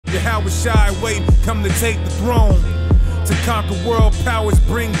coward shy away, come to take the throne. To conquer world powers,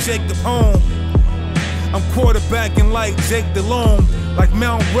 bring Jacob home. I'm quarterbacking like Jake DeLome, like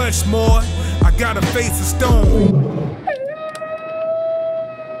Mount Rushmore, I gotta face a stone.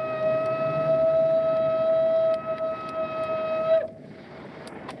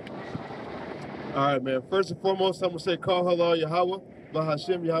 All right, man. First and foremost, I'm gonna say, call halal Yahweh,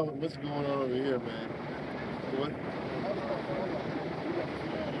 Bahashem Yahweh. What's going on over here, man? What?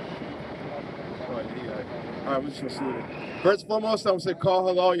 All right, we're just gonna see it. First and foremost, I'm gonna say, call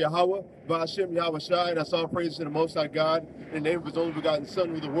halal Yahweh, Bahashem Yahweh Shai. That's all praise to the Most High God, in the name of His only begotten Son,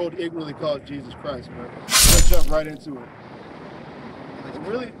 who the world ignorantly calls Jesus Christ, man. Let's jump right into it.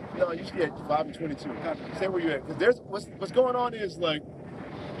 Really? No, you should get 5 and 22. Say where you at, because there's what's going on is like.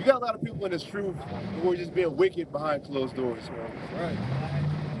 You got a lot of people in this truth who are just being wicked behind closed doors, bro. Right.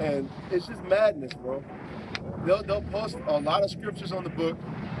 And it's just madness, bro. They'll post a lot of scriptures on the book.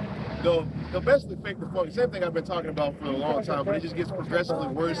 They'll basically fake the funk. Same thing I've been talking about for a long time, but it just gets progressively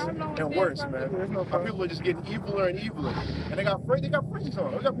worse and worse, man. Our people are just getting eviler and eviler. And they got fringes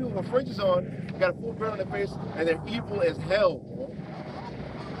on. We got people with fringes on, got a full beard on their face, and they're evil as hell, bro.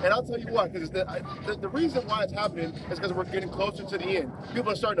 And I'll tell you why, because the reason why it's happening is because we're getting closer to the end.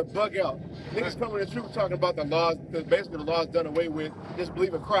 People are starting to bug out. Niggas coming to the truth talking about the laws, because basically the laws done away with, just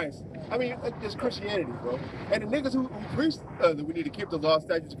believe in Christ. I mean, it's Christianity, bro. And the niggas who preach that we need to keep the law,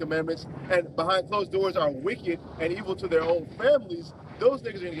 statutes, and commandments, and behind closed doors are wicked and evil to their own families, those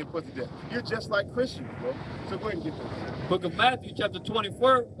niggas are going to get put to death. You're just like Christians, bro. So go ahead and get this. Book of Matthew, chapter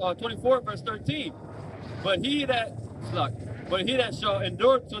 24, verse 13. But he that shall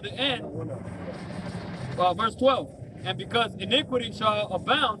endure to the end, verse 12, and because iniquity shall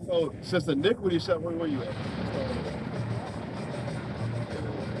abound. So, since iniquity shall, where you at?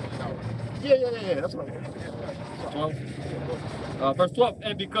 Yeah, that's what I'm saying. 12. Verse 12,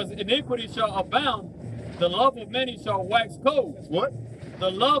 and because iniquity shall abound, the love of many shall wax cold. What? The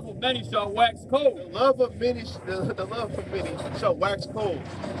love of many shall wax cold. The love of many shall wax cold.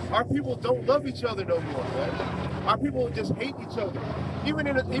 Our people don't love each other no more, man. Our people just hate each other. Even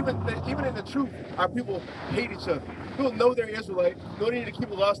in the truth, our people hate each other. People know they're Israelite, know they need to keep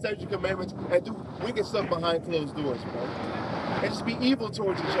the law, statutes, and commandments, and do wicked stuff behind closed doors, bro. And just be evil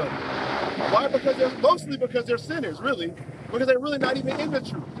towards each other. Why? Mostly because they're sinners, really. Because they're really not even in the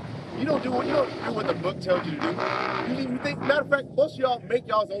truth. You don't do what the book tells you to do. You think, matter of fact, most of y'all make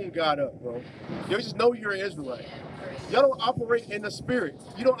y'all's own God up, bro. You just know you're an Israelite. Y'all don't operate in the spirit.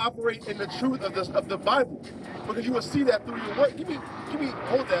 You don't operate in the truth of the Bible, because you will see that through your work.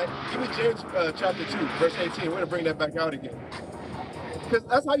 Hold that. Give me James chapter 2, verse 18. We're gonna bring that back out again, because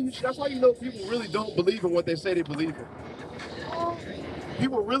that's how you know people really don't believe in what they say they believe in.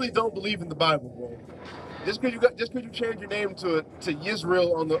 People really don't believe in the Bible, bro. Just because you change your name to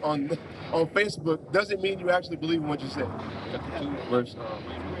Yisrael on Facebook doesn't mean you actually believe in what you say. Chapter 2, verse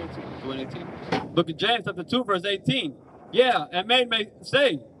 18. Book of James, chapter 2, verse 18. Yeah, and man may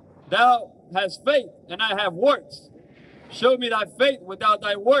say, thou hast faith, and I have works. Show me thy faith without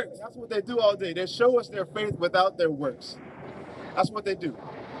thy works. That's what they do all day. They show us their faith without their works. That's what they do.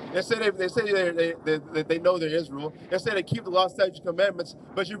 They say they know they're Israel. They say they keep the law, statutes, and commandments,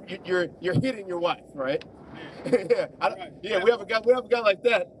 but you're hitting your wife, right? Yeah, we have a guy like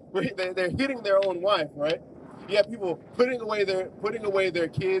that. They're hitting their own wife, right? You have people putting away their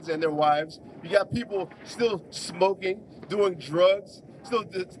kids and their wives. You got people still smoking, doing drugs, still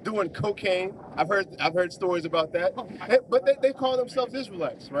doing cocaine. I've heard stories about that. But they call themselves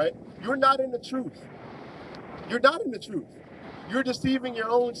Israelites, right? You're not in the truth. You're not in the truth. You're deceiving your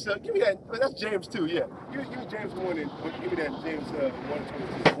own self. Give me that. That's James 2, yeah. Give me James 1 and give me that James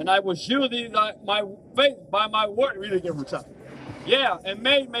 1:22. And I will shew thee my faith by my word. Read it again from top. Yeah, and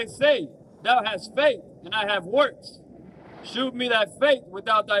man may say, thou hast faith, and I have works. Shew me thy faith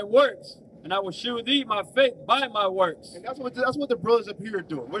without thy works, and I will shew thee my faith by my works. And that's what the brothers up here are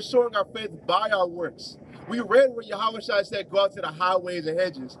doing. We're showing our faith by our works. We read what Yahweh Shai said, go out to the highways and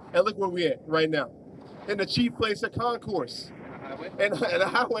hedges, and look where we at right now. In the chief place of concourse. And the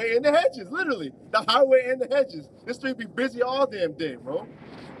highway and the hedges, literally. The highway and the hedges. This street be busy all damn day, bro.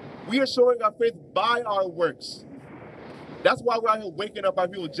 We are showing our faith by our works. That's why we're out here waking up our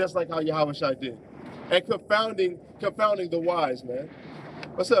people just like how Yahweh Shai did. And confounding the wise, man.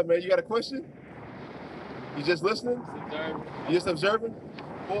 What's up, man? You got a question? You just listening? You just observing?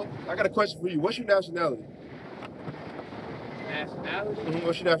 Well, I got a question for you. What's your nationality? Nationality? Mm-hmm.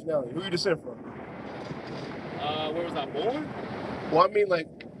 What's your nationality? Who you descend from? Where was I born? Well, I mean, like,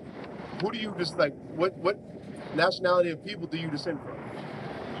 who do you just, like, what nationality of people do you descend from?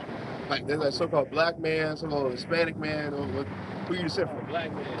 Like, there's a so-called black man, so-called Hispanic man, or Who you descend from?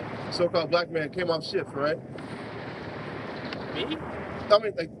 Black man. So-called black man came off ships, right? Me? I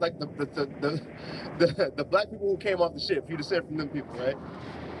mean, like the black people who came off the ship. You descend from them people, right?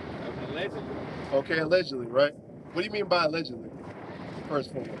 Allegedly. Okay, allegedly, right? What do you mean by allegedly?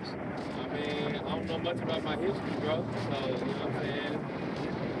 First and foremost. I mean, I don't know much about my history, bro. So, you know what I'm saying?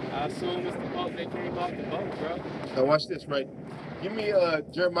 I assume it's the boat that came off the boat, bro. Now watch this, right? Give me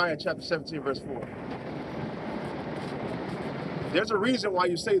Jeremiah chapter 17, verse 4. There's a reason why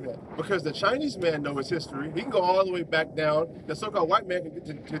you say that. Because the Chinese man knows his history. He can go all the way back down. The so-called white man can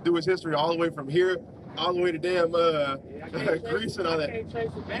get to do his history all the way from here, all the way to damn Greece and all that. I can't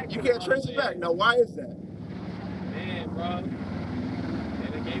trace it back. You can't trace it back. Now, why is that? Man, bro.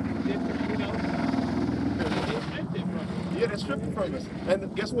 And it gave me different, you know. They stripped it from me. Yeah, they stripped it from us.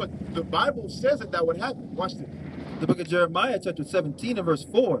 And guess what? The Bible says that would happen. Watch this. The book of Jeremiah, chapter 17 and verse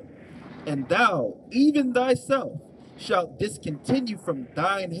 4. And thou, even thyself, shalt discontinue from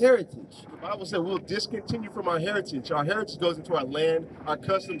thine heritage. The Bible said we'll discontinue from our heritage. Our heritage goes into our land, our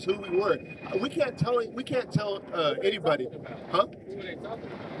customs, who we were. We can't tell anybody. Huh? Who are they talking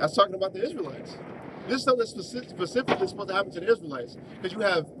about? That's talking about the Israelites. This is something that's specifically supposed to happen to the Israelites. Because you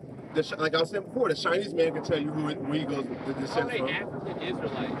have, like I was saying before, the Chinese man can tell you where he goes with the Oh, descent they from. African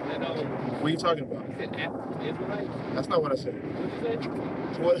Israelites. What are you talking about? You said African Israelites? That's not what I said. What you say?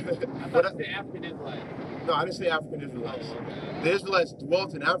 What, I thought what you said African Israelites. no, I didn't say African Israelites. Oh, okay. The Israelites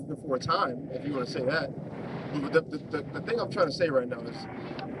dwelt in Africa for a time, if you want to say that. But the thing I'm trying to say right now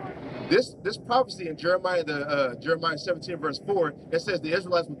is this prophecy in Jeremiah, Jeremiah 17 verse 4, it says the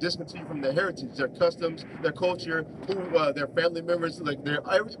Israelites will discontinue from their heritage, their customs, their culture, their family members, like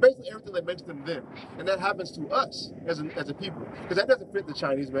basically everything that makes them them. And that happens to us as a people, because that doesn't fit the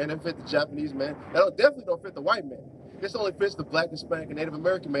Chinese man, that doesn't fit the Japanese man, that definitely don't fit the white man. This only fits the black, Hispanic, and Native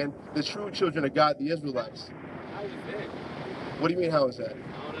American man, the true children of God, the Israelites. How is that? What do you mean, how is that?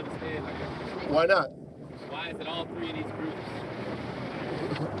 I don't understand. Why not? Why is it all three of these groups?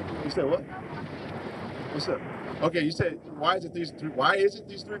 You said what? What's up? Okay, you said why is it these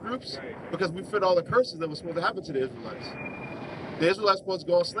three groups? Right. Because we fit all the curses that were supposed to happen to the Israelites. The Israelites were supposed to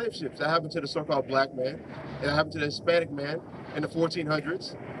go on slave ships. That happened to the so-called black man. That happened to the Hispanic man in the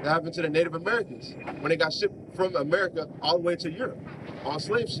 1400s. That happened to the Native Americans when they got shipped from America all the way to Europe on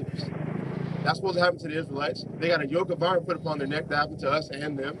slave ships. That's supposed to happen to the Israelites. They got a yoke of iron put upon their neck. That happened to us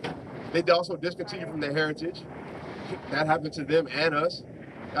and them. They also discontinued from their heritage. That happened to them and us.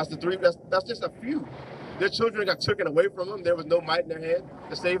 That's the three. That's just a few. Their children got taken away from them. There was no might in their hand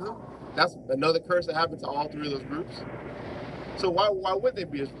to save them. That's another curse that happened to all three of those groups. So why would they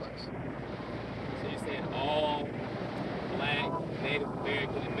be Israelites? So you're saying all black, Native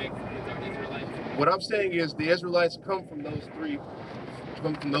American, and Mexicans are Israelites? What I'm saying is the Israelites come from those three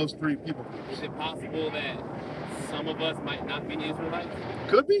people groups. Is it possible that some of us might not be Israelites?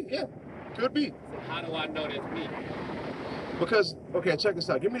 Could be, yeah. Could be. So how do I know that's me? Because, okay, check this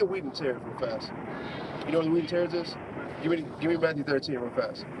out. Give me the wheat and tares real fast. You know what the wheat and tares is? Give me Matthew 13 real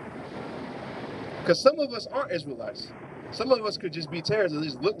fast. Because some of us aren't Israelites. Some of us could just be tares and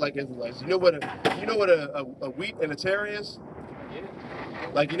just look like Israelites. You know what a wheat and a tare is? Yeah.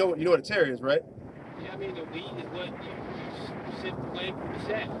 Like you know what a tare is, right? Yeah, I mean, the wheat is what you shift away from the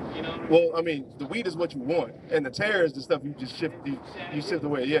shack, you know? Well, I mean, the wheat is what you want, and the tare is the stuff you just shift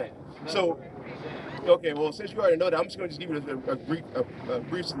away. Yeah. So, okay, well, since you already know that, I'm just going to give you a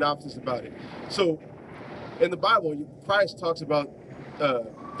brief synopsis about it. So, in the Bible, Christ talks about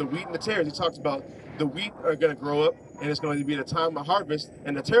the wheat and the tares. He talks about the wheat are going to grow up, and it's going to be the time of harvest,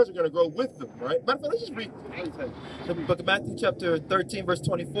 and the tares are going to grow with them, right? Matter of fact, let's just read. The book of Matthew, chapter 13, verse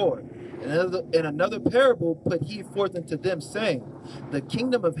 24. In another parable put he forth unto them, saying, the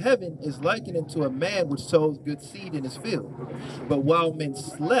kingdom of heaven is likened unto a man which sows good seed in his field. But while men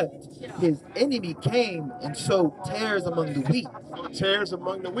slept, his enemy came and sowed tares among the wheat. Tares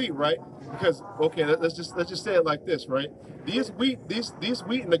among the wheat, right? Because okay, let's just say it like this, right? These wheat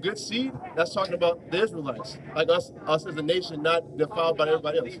and the good seed, that's talking about the Israelites, like us as a nation, not defiled by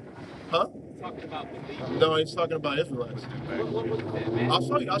everybody else. Huh? Talking about believers. No, he's talking about Israelites. What is that, man? I'll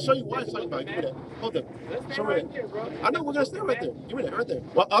show you why he's talking about it. Give me that. Hold up. Let's stay Show me right that. here, bro. I know we're gonna stay right there. Give me that right there.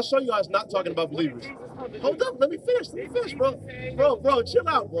 Well, I'll show you how it's not talking about believers. Hold up, let me finish, bro. Bro, chill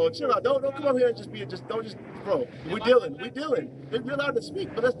out, bro. Chill out. Don't come up here and bro. We're dealing. You're allowed to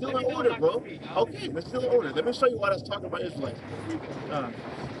speak, but let's deal in order, bro. Okay, let's deal in order. Let me show you why that's talking about Israelites.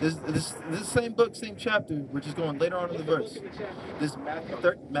 This same book, same chapter, we're just going later on in the verse. This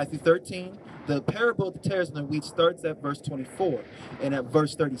Matthew 13, the parable of the tares and the wheat starts at verse 24. And at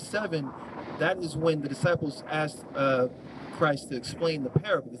verse 37, that is when the disciples asked Christ to explain the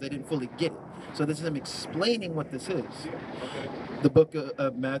parable because they didn't fully get it. So this is him explaining what this is. The book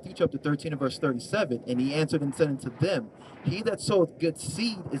of Matthew, chapter 13 and verse 37, and he answered and said unto them, he that soweth good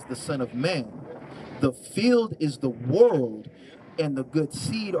seed is the Son of Man. The field is the world, and the good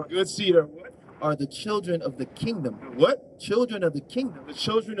seed are what? Are the children of the kingdom. What? Children of the kingdom. The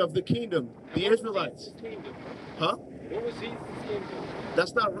children of the kingdom. The Israelites. Huh? What was Jesus' kingdom?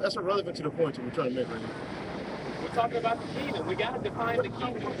 That's irrelevant to the point that we're trying to make right here. We're talking about the kingdom. We got to define the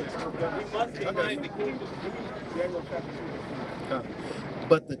kingdom. We must define the kingdom.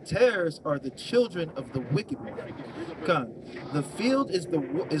 But the tares are the children of the wicked one. The field is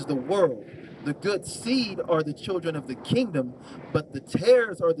the world. The good seed are the children of the kingdom, but the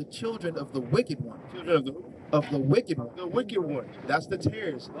tares are the children of the wicked one. Children of the wicked one. The wicked one. That's the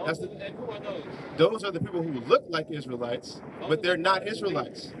tares. And who are those? Those are the people who look like Israelites, but they're not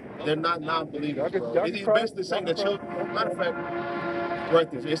Israelites. They're not non-believers, bro. He's basically saying the children. Matter of fact,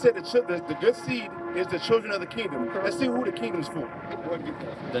 right there. It said the good seed is the children of the kingdom. Let's see who the kingdom's for.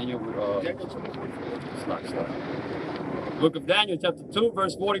 Daniel, Book of Daniel, chapter 2,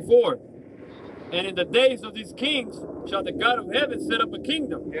 verse 44. And in the days of these kings shall the God of heaven set up a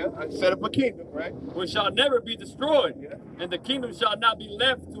kingdom. Yeah, set up a kingdom, right? Which shall never be destroyed. Yeah. And the kingdom shall not be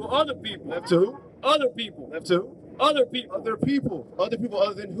left to other people. Left to who? Other people. Left to who? Other people. Other people. Other people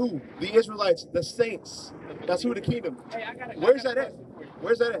other than who? The Israelites, the saints. That's who the kingdom. Hey, where's that at?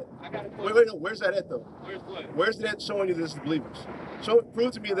 Where's that at? Wait, no, where's that at though? Where's what? Where's that showing you that it's believers?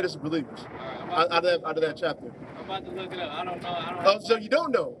 Prove to me that it's believers. Right, out of that chapter. I'm about to look it up. I don't know. Oh, so you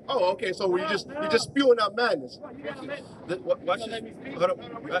don't know? Oh, okay. So you're just spewing out madness. Watch this. Hold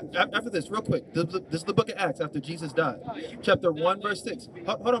on. After this, real quick. This is the book of Acts after Jesus died. Chapter 1, verse 6.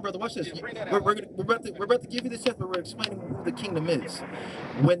 Hold on, brother. Watch this. We're about to give you this chapter, but we're explaining who the kingdom is.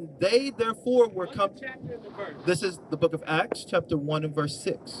 When they therefore were come. This is the book of Acts, chapter 1 and verse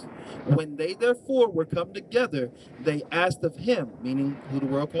 6. When they therefore were come together, they asked of him, meaning who the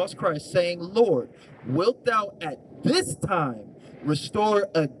world calls Christ, saying, Lord, wilt thou at this time restore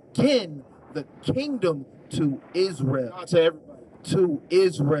again the kingdom to Israel? To everybody. To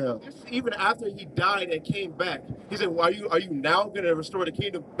Israel. Even after he died and came back, he said, well, are you now going to restore the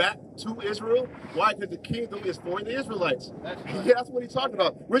kingdom back to Israel? Why? Because the kingdom is for the Israelites. Yeah, that's what he's talking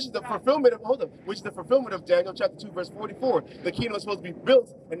about. Which is the fulfillment of Daniel chapter 2, verse 44. The kingdom is supposed to be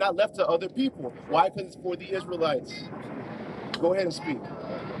built and not left to other people. Why? Because it's for the Israelites. Go ahead and speak.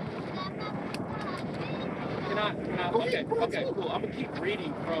 Okay, cool. I'm going to keep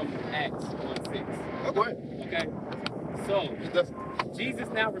reading from Acts 1:6. Oh, go ahead. Okay. So, Jesus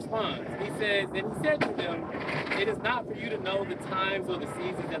now responds. He says, and he said to them, it is not for you to know the times or the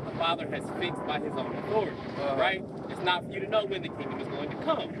seasons that the Father has fixed by his own authority, right? It's not for you to know when the kingdom is going to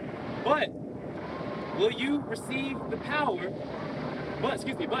come. But will you receive the power, but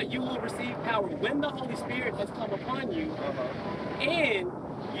you will receive power when the Holy Spirit has come upon you, and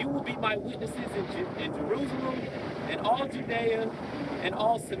you will be my witnesses in Jerusalem, and all Judea, and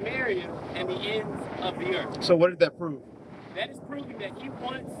all Samaria, and the ends of the earth. So what did that prove? That is proving that he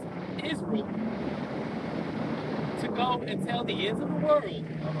wants Israel to go and tell the ends of the world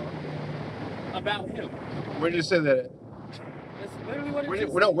about him. Where did it say that at? That's literally what it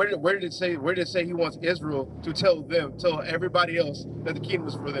says. Where did it say he wants Israel to tell everybody else that the kingdom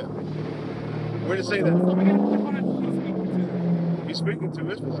is for them? Where did it say that? So we got to define who he's speaking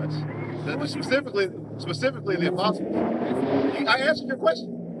to Israelites. Specifically the apostles. I answered your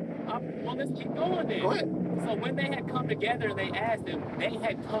question. Well, let's keep going then. Go ahead. So when they had come together and they asked him, they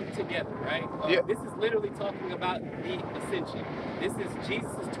had come together, right? Yeah. This is literally talking about the ascension. This is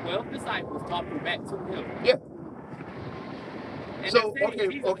Jesus' 12 disciples talking back to him. Yeah. And so,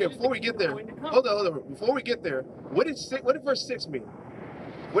 okay, before we get there, hold on. Before we get there, what did verse 6 mean?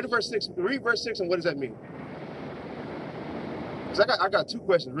 What did verse 6, read verse 6 and what does that mean? Because I got two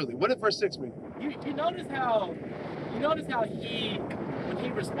questions, really. What did verse 6 mean? You notice how when he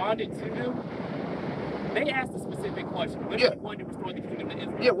responded to them, they asked a specific question. When are you going to restore the kingdom to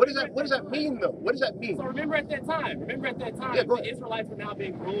Israel? Yeah, what does that mean though? What does that mean? So remember at that time, the Israelites were now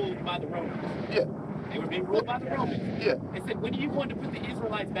being ruled by the Romans. Yeah. They were being ruled by the Romans. Yeah. They said, when are you going to put the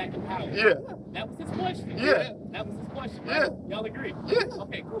Israelites back in power? Yeah. That was his question. Yeah. That was his question. Yeah. Right? Y'all agree? Yes.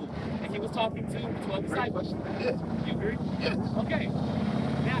 Okay, cool. And he was talking to 12 disciples. Yes. You agree? Yes. Okay.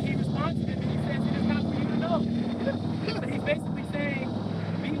 Now he responds to them and he says, it is not for you to know. Yeah. So he's basically saying,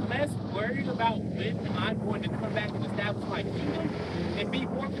 be less worried about when I'm going to come back and establish my kingdom, and be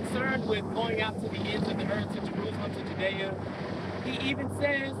more concerned with going out to the ends of the earth, to Jerusalem, to Judea. He even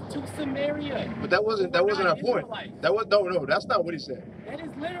says to Samaria. But that wasn't our point. No, that's not what he said. That is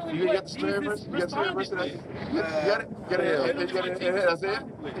literally You what got the Samaritan verse? Jesus You got the Samaritan verse? responded You with. got it? Get it? That's it?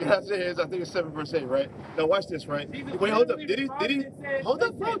 Yeah, that's it. I think it's 7 verse 8, right? Now watch this, right? Wait, hold up. Did he? Hold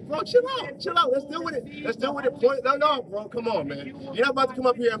up, bro. Chill out. Let's deal with it. Let's deal with it. Point. No, bro. Come on, man. You're not about to come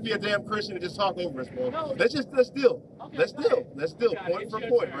up here and be a damn Christian and just talk over us, bro. Let's deal. Let's deal. Point for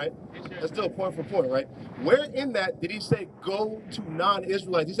point, right? Let's deal point for point, right? Where in that did he say go to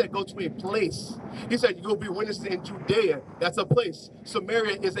non-Israelites? He said go to a place. He said you will be witnesses in Judea. That's a place.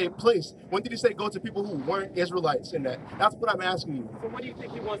 Samaria is a place. When did he say go to people who weren't Israelites in that? That's what I'm asking you. So what do you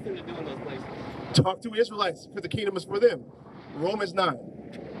think he wants them to do in those places? Talk to Israelites, because the kingdom is for them. Romans 9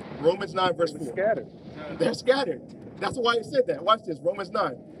 verse 4. Scattered. They're scattered. That's why he said that. Watch this, Romans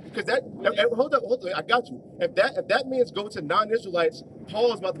 9. Because hold up, I got you. If that means go to non-Israelites,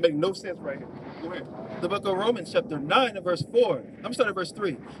 Paul is about to make no sense right here. Go ahead. The book of Romans chapter 9 and verse 4. I'm starting at verse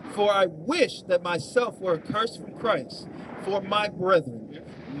 3. For I wish that myself were accursed from Christ for my brethren,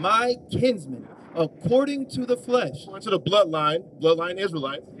 my kinsmen, according to the flesh. According to the bloodline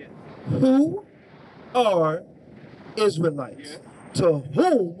Israelites. Who are Israelites? To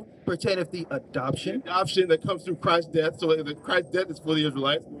whom pertaineth the adoption? The adoption that comes through Christ's death. So the Christ's death is for the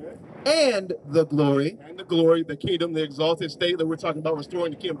Israelites. And the glory. And the glory, the kingdom, the exalted state that we're talking about,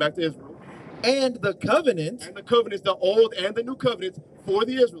 restoring the kingdom back to Israel. And the covenant. And the covenants, the old and the new covenants for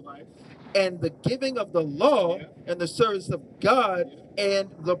the Israelites. And the giving of the law and the service of God and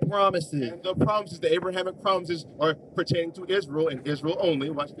the promises. And the promises, the Abrahamic promises, are pertaining to Israel and Israel only.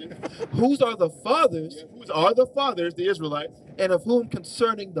 Watch this. Whose are the fathers? Whose are the fathers, the Israelites. And of whom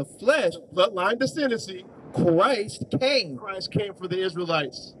concerning the flesh, bloodline descendancy, Christ came. Christ came for the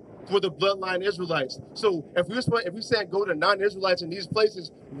Israelites, for the bloodline Israelites. So if we said go to non-Israelites in these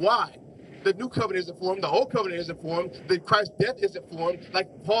places, why? The new covenant isn't for them. The old covenant isn't for them. The Christ's death isn't for them. Like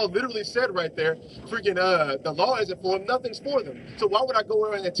Paul literally said right there, freaking the law isn't for them. Nothing's for them. So why would I go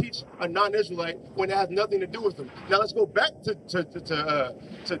around and teach a non-Israelite when it has nothing to do with them? Now let's go back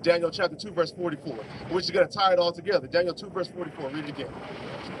to Daniel chapter 2 verse 44, which is going to tie it all together. Daniel 2 verse 44. Read it again.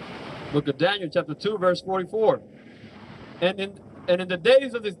 Book of Daniel chapter 2 verse 44. And in the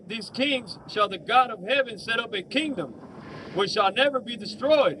days of these kings shall the God of heaven set up a kingdom which shall never be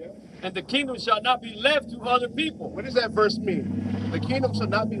destroyed. And the kingdom shall not be left to other people. What does that verse mean? The kingdom shall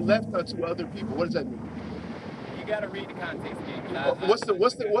not be left unto other people. What does that mean? You gotta read the context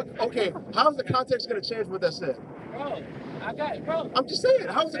again. Okay, how's the context gonna change what that said? Bro, I got it, bro. I'm just saying,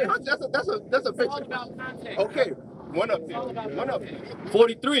 how's the context? That's a It's all about context. Okay, one up It's all about there. One up. context.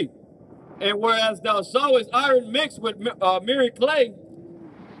 43. And whereas thou sawest iron mixed with mirror clay,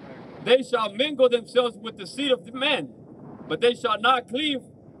 they shall mingle themselves with the seed of the men, but they shall not cleave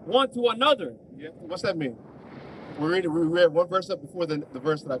one to another. Yeah. What's that mean? We read one verse up before the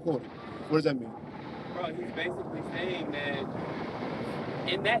verse that I quoted. What does that mean? Bro, he's basically saying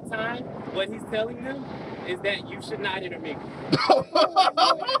that in that time, what he's telling them is that you should not intermingle.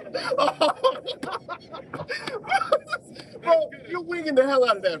 Bro, you're winging the hell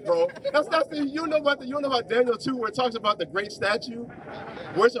out of that, bro. You know about Daniel 2 where it talks about the great statue?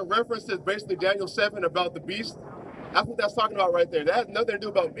 Where it's a reference to basically Daniel 7 about the beast? That's what that's talking about right there. That has nothing to do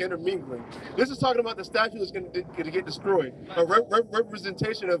about intermingling. This is talking about the statue that's going to get destroyed. A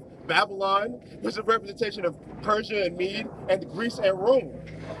representation of Babylon, which is a representation of Persia and Mede, and Greece and Rome.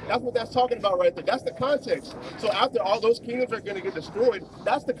 That's what that's talking about right there. That's the context. So after all those kingdoms are going to get destroyed,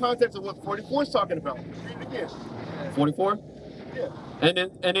 that's the context of what 44 is talking about. Read it again. 44. Yeah.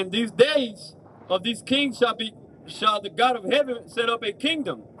 And in these days of these kings shall the God of heaven set up a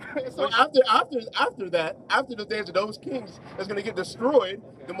kingdom. So after the days of those kings that's going to get destroyed,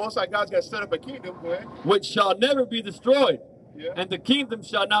 the Most High God's going to set up a kingdom, which shall never be destroyed. Yeah. And the kingdom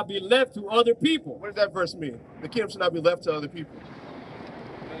shall not be left to other people. What does that verse mean? The kingdom shall not be left to other people.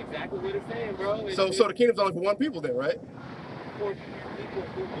 That's exactly what it's saying, bro. So the kingdom's only for one people then, right? For people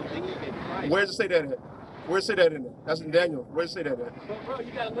who believe in Christ. Where does it say that at? Where does it say that in there? That's in Daniel. Where does it say that at? But bro,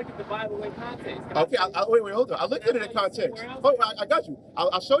 you gotta look at the Bible in context. Okay, wait, hold on. I looked at it in context. Oh, I got you.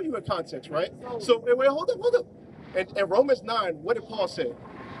 I'll show you in context, right? So, wait, hold up. In Romans 9, what did Paul say?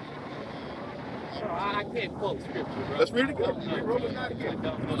 Bro, I can't quote scripture, bro. Let's read it again. Read Romans 9 again.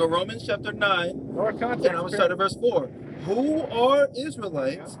 We'll go Romans chapter 9, More context. and I'm going to start at verse 4. Who are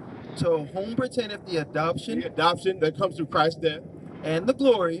Israelites, to whom pertaineth the adoption The adoption that comes through Christ's death. and the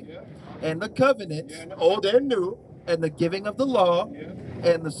glory and the covenant And old and new. and the giving of the law Yeah.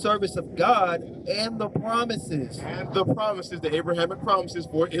 and the service of God and the promises, And the promises, the Abrahamic promises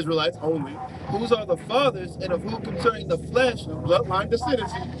for Israelites only. whose are the fathers, and of whom concerning the flesh Bloodline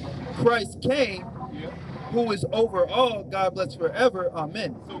descendancy. Christ came, Yeah. who is over all, God bless forever.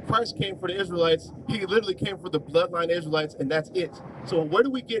 Amen. So Christ came for the Israelites. He literally came for the bloodline Israelites, and that's it. So where do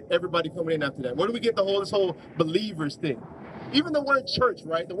we get everybody coming in after that? Where do we get this whole believers thing? Even the word church,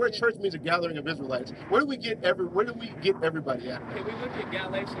 right? The word church means a gathering of Israelites. Where do we get everybody at? Can we look at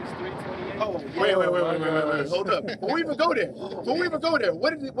Galatians 3:28? Oh, Wait. Hold up. Before we even go there,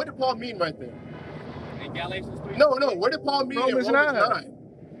 what did Paul mean right there? In Galatians 3:28? No. What did Paul mean Romans in Romans 9? 9?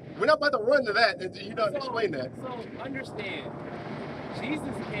 We're not about to run to that until you don't explain that. So understand,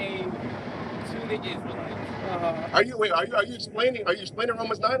 Jesus came to the Israelites. Are you explaining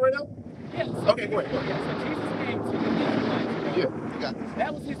Romans 9 right now? Yes. Okay, go ahead. Yeah, so Jesus came to the Israelites. Yeah. You got this.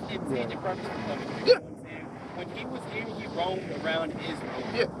 That was his intended purpose for coming. Yeah. You know what I'm saying? When he was here, he roamed around Israel,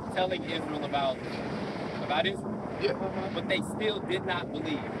 Yeah. telling Israel about Israel. Yeah. But they still did not believe.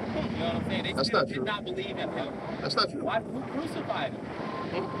 You know what I'm saying? They That's still not did true. not believe in him. That's not true. Why? Who crucified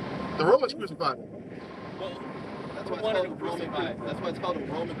him? The Romans crucified him. Well, That's who why wanted it's him called crucified? That's why it's called a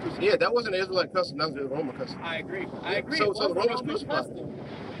Roman crucifixion. Yeah, that wasn't an Israelite custom. That was a Roman custom. I agree. So It was the a Romans Roman crucified custom.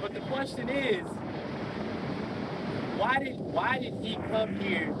 But the question is, why did he come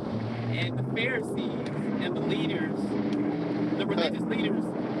here and the Pharisees and the leaders, the religious leaders,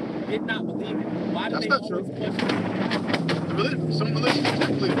 did not believe in him? Why did That's they not always true. question him? Some religious people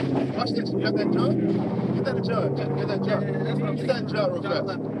believe. Watch this. You got that, John? Get that in John. Get that, John. Get that in John real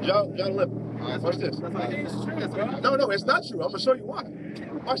fast. John 11. Watch this. It is true, bro. No, it's not true. I'm gonna show you why.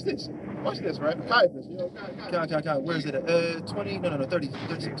 Watch this. Watch this, right? Caiaphas. You know, God, where is it? 20, no, 30,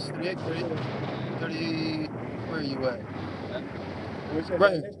 36, 38, 38, 30, where are you at?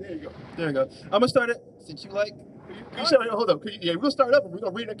 Right here. There you go. There you go. I'm gonna start it, since you like. You said, hold up. Yeah, we're gonna start up and we're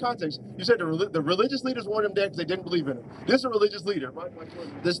gonna read in the context. You said the religious leaders wanted him dead because they didn't believe in him. This is a religious leader.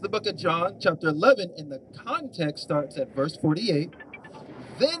 This is the book of John, chapter 11, and the context starts at verse 48.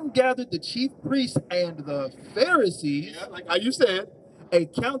 Then gathered the chief priests and the Pharisees, Yeah, like how you said. a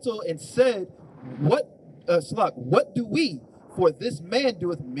council, and said, what do we? For this man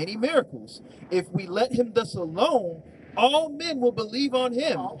doeth many miracles. If we let him thus alone, all men will believe on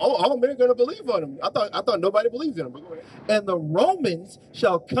him. All men are gonna believe on him. I thought nobody believed in him. But go ahead. And the Romans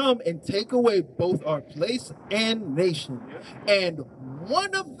shall come and take away both our place and nation. And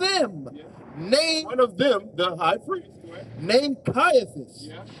one of them, named One of them, the high priest. named Caiaphas,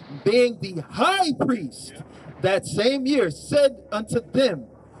 Yeah. being the high priest, that same year said unto them,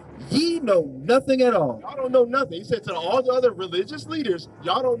 Ye know nothing at all, Y'all don't know nothing. He said to all the other religious leaders,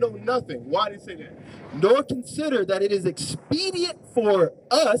 y'all don't know nothing. Why did he say that? nor consider that it is expedient for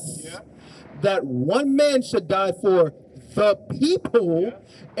us Yeah. that one man should die for the people, Yeah.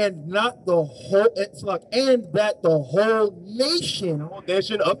 and not the whole, and that the whole nation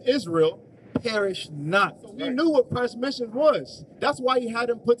Nation of Israel. perish not. So we knew what Christ's mission was. That's why he had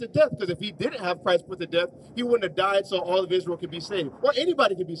him put to death. Because if he didn't have Christ put to death, he wouldn't have died so all of Israel could be saved. Or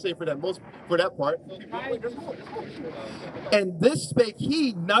anybody could be saved for that part. And this spake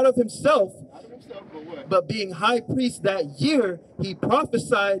he not of himself, Not of himself, but what? but being high priest that year, he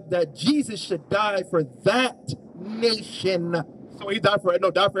prophesied that Jesus should die for that nation. So he died for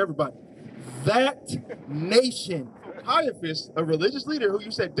everybody. That nation. Caiaphas, a religious leader who you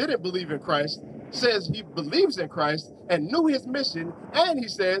said didn't believe in Christ, says he believes in Christ and knew his mission, and he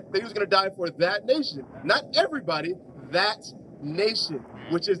said that he was going to die for that nation. Not everybody, that nation,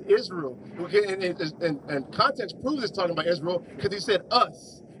 which is Israel. And context proves it's talking about Israel because he said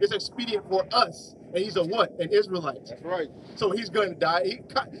us. It's expedient for us. And he's a what? An Israelite. That's right. So he's going to die.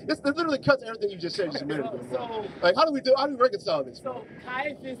 It literally cuts everything you just said just a minute ago. So, Like, how do we reconcile this? so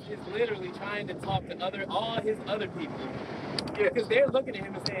Caiaphas is literally trying to talk to all his other people. Yeah. Because they're looking at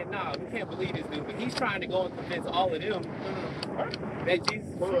him and saying, nah, we can't believe this dude. But he's trying to go and convince all of them that Jesus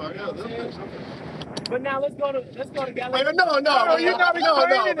is Hold true, on, you know what I'm saying? okay. But now let's go to Wait, Galatians. no, you're not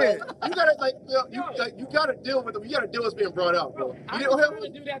explaining man. it. You gotta you gotta deal with what's being brought out, bro. I'm You trying to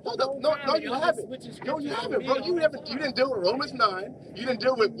do that the hold up. whole No, time, no, and you y'all haven't. switching No, you scriptures on haven't, me bro. all You the haven't. time. You didn't deal with Romans 9. You didn't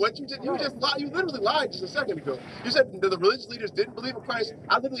deal with what you did. You just lied. You literally lied just a second ago. You said that the religious leaders didn't believe in Christ.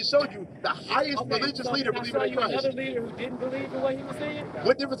 I literally showed you the highest religious so leader can I believing show in you another Christ. leader who didn't believe in what he was saying?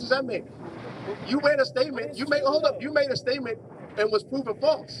 What difference does that make? You made a statement. You made a statement and was proven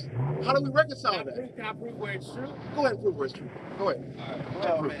false. How do we reconcile that? Can I prove where it's true? Go ahead and prove where it's true. Go ahead.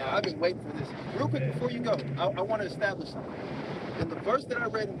 Oh man, I've been waiting for this. Real quick before you go, I want to establish something. In the verse that I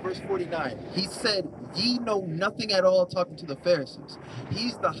read in verse 49, he said, Ye know nothing at all, talking to the Pharisees.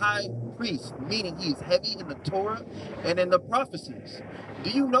 He's the high priest, meaning he is heavy in the Torah and in the prophecies. Do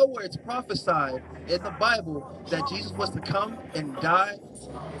you know where it's prophesied in the Bible that Jesus was to come and die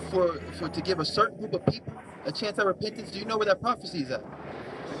to give a certain group of people a chance at repentance? Do you know where that prophecy is at?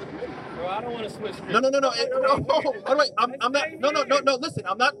 Bro, I don't want to switch. No. Wait, I'm not. No. Listen,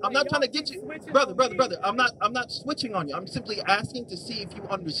 I'm not trying to get you, brother. I'm not switching on you. I'm simply asking to see if you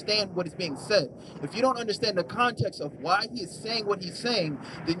understand what is being said. If you don't understand the context of why he is saying what he's saying,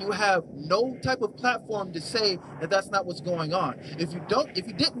 then you have no type of platform to say that that's not what's going on. If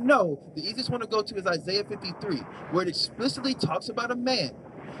you didn't know, the easiest one to go to is Isaiah 53, where it explicitly talks about a man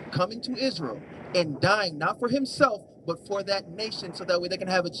coming to Israel and dying not for himself, but for that nation, so that way they can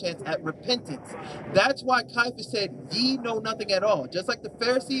have a chance at repentance. That's why Caiaphas said, ye know nothing at all. Just like the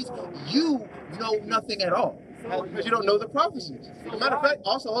Pharisees, you know nothing at all. Because you don't know the prophecies. Matter of fact,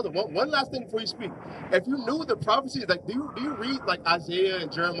 also, hold on, one last thing before you speak. If you knew the prophecies, like, do you read like Isaiah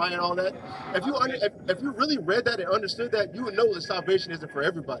and Jeremiah and all that? If you really read that and understood that, you would know that salvation isn't for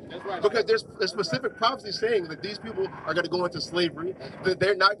everybody. Because there's a specific prophecy saying that these people are going to go into slavery, that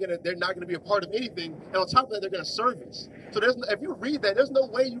they're not going to be a part of anything, and on top of that, they're going to serve us. So if you read that, there's no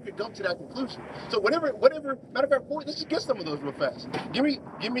way you could come to that conclusion. So whatever. Matter of fact, let's just get some of those real fast. Give me.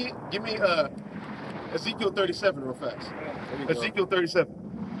 Ezekiel 37 real fast. Ezekiel 37.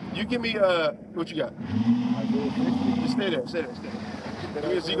 You give me what you got? Just stay there. Give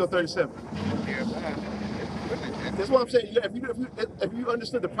me Ezekiel 37. That's what I'm saying. If you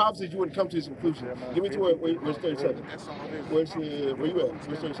understood the prophecies, you wouldn't come to this conclusion. Give me to where's 37. Where you at?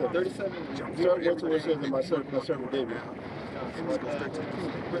 Where's 37? 37. Start where it says in my servant David.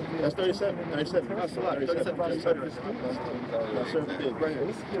 That's 37. 37. My servant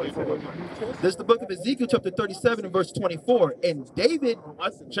David. This is the book of Ezekiel, chapter 37, and verse 24. And David,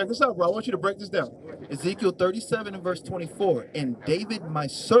 check this out, bro. I want you to break this down. Ezekiel 37 and verse 24. And David, my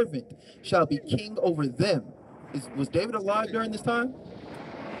servant, shall be king over them. Was David alive during this time?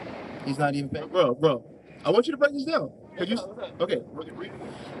 He's not even paying. Bro. I want you to break this down. Okay.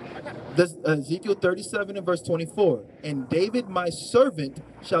 This Ezekiel 37 and verse 24. And David, my servant,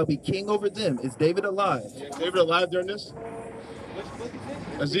 shall be king over them. Is David alive? Is David alive during this?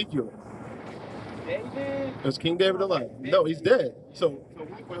 Ezekiel. David? Is King David alive? No, he's dead. So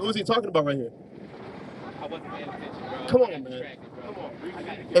who's he talking about right here? I wasn't paying attention, bro. Come on, man.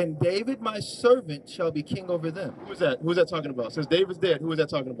 And David, my servant, shall be king over them. Who's that? Who's that talking about? Since David's dead, who is that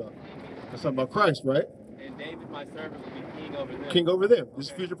talking about? That's talking about Christ, right? And David, my servant, will be king over them. King over them. This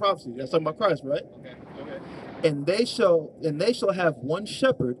is future prophecy. That's talking about Christ, right? Okay. And they shall have one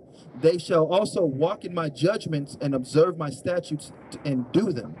shepherd. They shall also walk in my judgments and observe my statutes and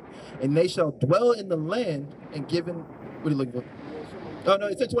do them. And they shall dwell in the land and given. What are you looking for? Oh, no,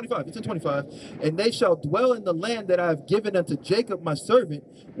 it's in 25. It's in 25. And they shall dwell in the land that I have given unto Jacob my servant,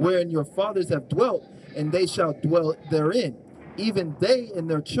 wherein your fathers have dwelt, and they shall dwell therein. Even they and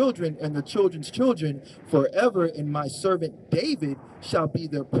their children and their children's children forever, and my servant David shall be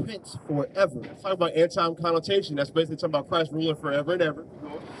their prince forever. Talking about end-time connotation. That's basically talking about Christ ruling forever and ever.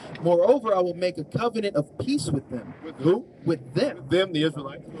 Moreover, I will make a covenant of peace with them. With who? With them. With them, the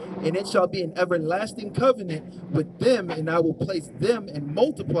Israelites. And it shall be an everlasting covenant with them, and I will place them and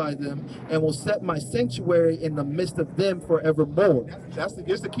multiply them, and will set my sanctuary in the midst of them forevermore. That's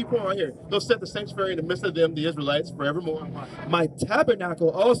the key point right here. They'll set the sanctuary in the midst of them, the Israelites, forevermore. My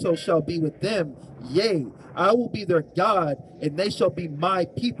tabernacle also shall be with them. Yea, I will be their God, and they shall be my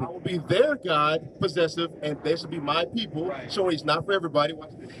people. I will be their God, possessive, and they shall be my people. Showing he's not for everybody.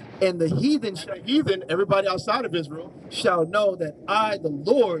 Watch this. And the heathen, everybody outside of Israel, shall know that I, the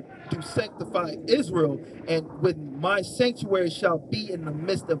Lord, do sanctify Israel, and when my sanctuary shall be in the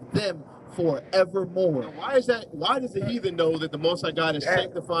midst of them forevermore. Now why is that? Why does the heathen know that the Most High God is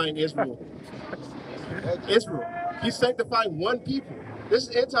sanctifying Israel? Israel. He's sanctifying one people. This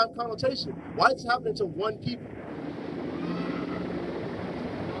is end-time connotation. Why is it happening to one people?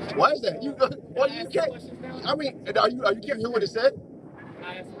 Why is that? You can't. I mean, are you can't hear what it said?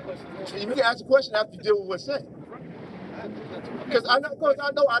 You can ask a question after you deal with what's said. Because I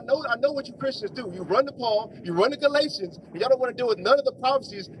know what you Christians do. You run to Paul, you run to Galatians, and y'all don't want to deal with none of the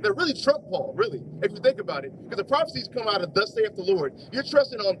prophecies that really trump Paul, really, if you think about it. Because the prophecies come out of thus saith the Lord. You're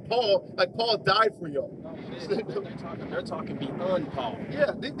trusting on Paul like Paul died for y'all. They're talking beyond Paul.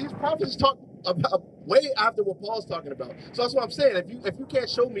 Yeah, these prophecies talk about way after what Paul's talking about. So that's what I'm saying. If you can't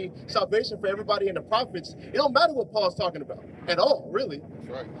show me salvation for everybody in the prophets, it don't matter what Paul's talking about at all, really. That's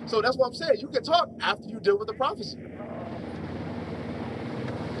right. So that's what I'm saying. You can talk after you deal with the prophecy.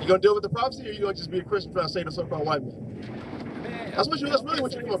 You gonna deal with the prophecy, or you gonna just be a Christian trying to say the so-called white man? That's really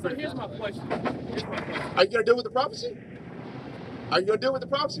what you come up with. Here's my question. Are you gonna deal with the prophecy? Are you gonna deal with the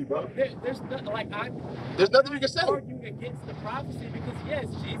prophecy, bro? There's nothing you can say. Arguing against the prophecy because yes,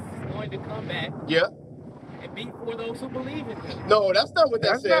 Jesus is going to come back. Yeah. and be for those who believe in him. No, that's not what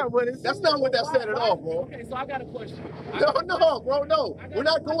that That's said. not what it That's said. not what that said at all, bro. Okay, so I got a question. No, bro, no. We're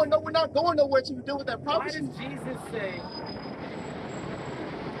not going nowhere till you deal with that Why prophecy. does Jesus say,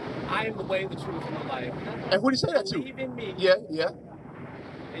 I am the way, the truth, and the life? And who did he say that to? Believe in me, Yeah.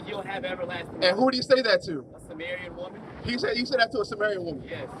 and you'll have everlasting life. And who did he say that to? A Samaritan woman? He said that to a Samaritan woman.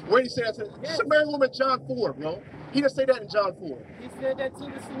 Yes. Where did he say that to? Yes. Samaritan woman, John 4, bro. He didn't say that in John 4. He said that to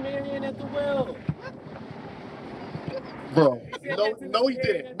the Samaritan at the well. Bro, no, he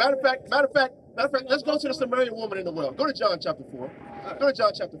didn't. Matter of fact, let's go to the Samaritan woman in the well. Go to John chapter 4. Go to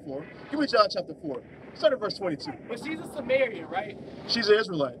John chapter 4. Give me John chapter 4. Start at verse 22. But she's a Samaritan, right? She's an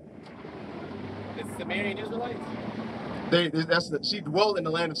Israelite. Is Samaritan Israelites? She dwelled in the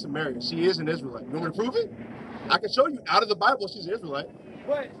land of Samaria. She is an Israelite. You want me to prove it? I can show you out of the Bible she's an Israelite.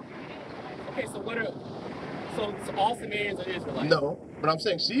 What? Okay, so so all Samaritans are Israelites? No, but I'm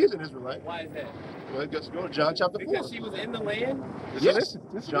saying she is an Israelite. Why is that? Well, let's go to John chapter 4. Because she was in the land? Yes,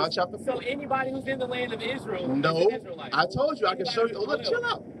 John chapter 4. So anybody who's in the land of Israel is No, an Israelite? I told you I can show you. Oh, look, chill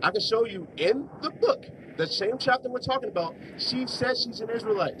out. I can show you in the book, the same chapter we're talking about. She says she's an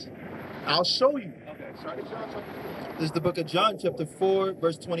Israelite. I'll show you. Okay. Start at John chapter 4. This is the book of John, chapter 4,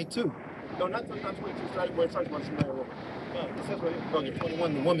 verse 22. No, not 22. Start where it starts about Samaritan woman. No, it says right here, okay,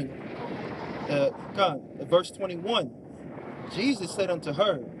 21, the woman. Verse 21. Jesus said unto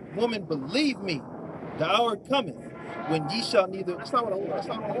her, Woman, believe me, the hour cometh when ye shall neither. That's not what I want. That's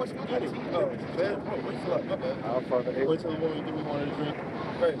not what I want you to get it. Oh, man. Wait till my bad. Wait till the woman give me one to drink.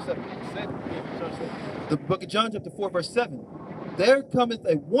 Right, 7. The book of John, chapter 4, verse 7. There cometh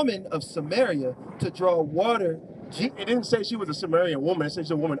a woman of Samaria to draw water. It didn't say she was a Samaritan woman. It said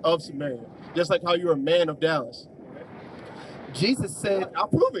she's a woman of Samaria. Just like how you're a man of Dallas. Jesus said, I'll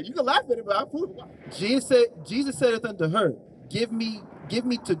prove it. You can laugh at it, but I'll prove it. Jesus said unto her, Give me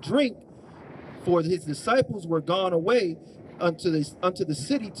to drink, for his disciples were gone away unto the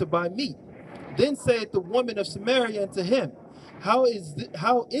city to buy meat. Then said the woman of Samaria unto him, How is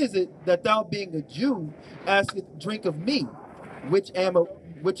it that thou, being a Jew, askest drink of me, which am a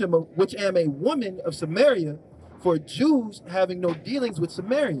woman of Samaria? For Jews having no dealings with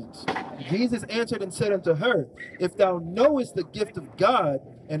Samaritans. Jesus answered and said unto her, If thou knowest the gift of God,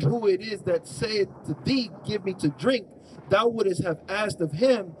 and who it is that saith to thee, Give me to drink, thou wouldest have asked of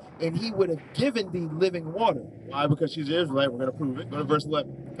him, and he would have given thee living water. Why? Because she's an Israelite. We're going to prove it. Go to verse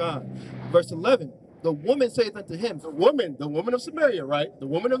 11. Verse 11. The woman saith unto him, The woman of Samaria, right? The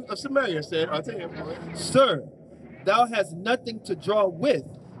woman of Samaria said unto him, Sir, thou hast nothing to draw with,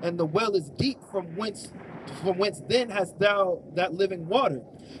 and the well is deep, from whence then hast thou that living water?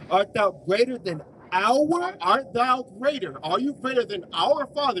 Art thou greater than our? Art thou greater? Are you greater than our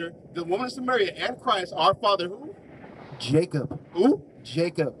father, the woman of Samaria, and Christ, our father who? Jacob. Who?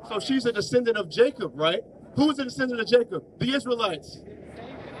 Jacob. So she's a descendant of Jacob, right? Who's a descendant of Jacob? The Israelites.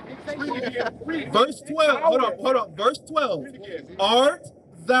 Verse 12. Hold on. Verse 12. Art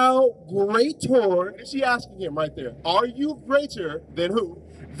thou greater? What is she asking him right there? Are you greater than who?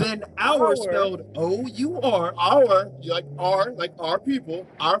 Than our, spelled O-U-R. Our, like our people,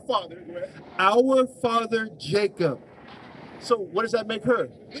 our father. Our father Jacob. So what does that make her?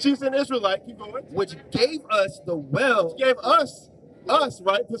 She's an Israelite. Keep going. Which gave us the well. Gave us,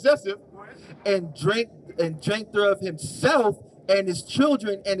 right? Possessive. And drank thereof himself and his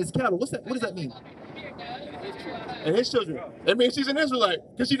children and his cattle. What does that mean? And his children. It means she's an Israelite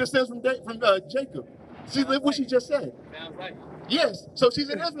because she descends from Jacob. See what she just said. Sounds like it. Yes, so she's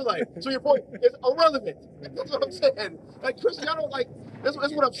an Israelite. So your point is irrelevant. That's what I'm saying. Like, Christian, y'all don't like. That's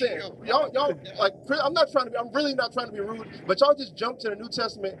what I'm saying. Y'all like. I'm really not trying to be rude, but y'all just jump to the New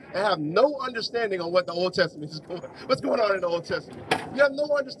Testament and have no understanding on what the Old Testament is going. What's going on in the Old Testament? You have no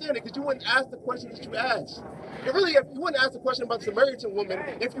understanding because you wouldn't ask the question that you asked. If you wouldn't ask the question about the Samaritan woman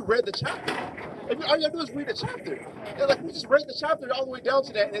if you read the chapter. All you have to do is read the chapter. Yeah, like we just read the chapter all the way down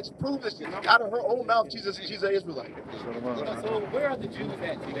to that, and it's proved that out of her own mouth, she's an Israelite. So where are the Jews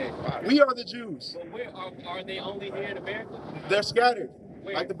at today? We are the Jews. Well, where are they only here in America? They're scattered,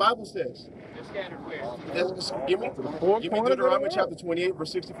 Where? like the Bible says. They're scattered where? Give me Deuteronomy chapter 28,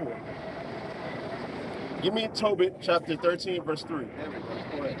 verse 64. Give me Tobit chapter 13, verse 3.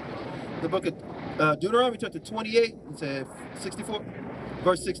 The book of Deuteronomy chapter 28, it says 64,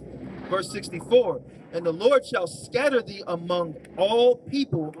 verse 64. And the Lord shall scatter thee among all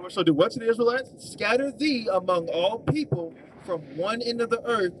people. So do what to the Israelites? Scatter thee among all people from one end of the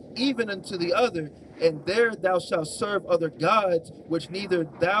earth even unto the other, and there thou shalt serve other gods, which neither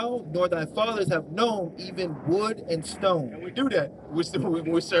thou nor thy fathers have known, even wood and stone. And we do that. We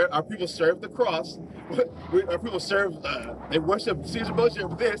serve. Our people serve the cross. Our people serve. They worship Caesar Borgia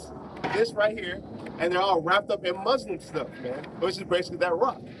with this. this right here, and they're all wrapped up in Muslim stuff, man, which is basically that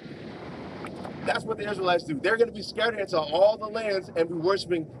rock. That's what the Israelites do. They're going to be scattered into all the lands and be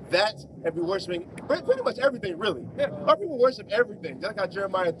worshiping that and be worshiping pretty much everything, really. Yeah, our people worship everything. Just like how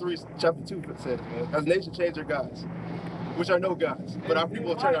Jeremiah 3, chapter 2 says, man. As nations change their gods, which are no gods, but our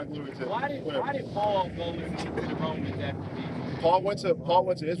people turn our glory to. Why did Paul go into the Romans after Jesus? Paul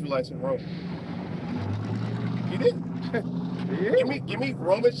went to Israelites in Rome. He did. Yeah. Give me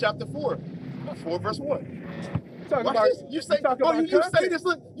Romans chapter 4 verse 1. Watch About, this. You say this.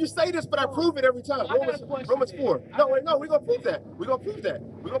 Look, you say this, but I prove it every time. Romans 4. No, we're gonna prove that. We're gonna prove that.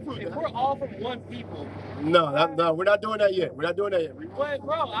 If we're all from one people. No, we're not doing that yet. But bro,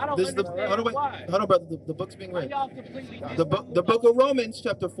 I don't understand why. Hold on, brother. The book's being read. Y'all completely The book of Romans,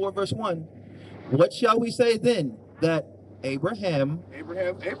 chapter 4, verse 1. What shall we say then? That Abraham,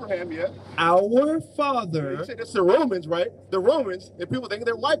 yeah. our father. You said it's the Romans, right? The Romans, and people think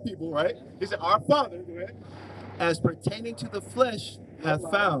they're white people, right? He said, our father, go ahead. As pertaining to the flesh, hath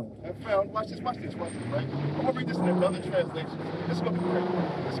found. Watch this, right? I'm gonna read this in another translation. This is gonna be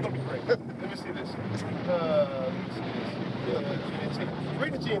great. Let me see this.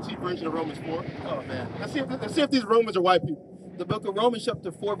 Read the GNT version of Romans 4. Oh man. Let's see if these Romans are white people. The book of Romans,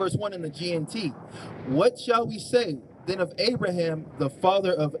 chapter 4, verse 1 in the GNT. What shall we say then of Abraham, the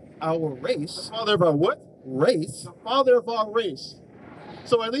father of our race? The father of our what? Race. The father of our race.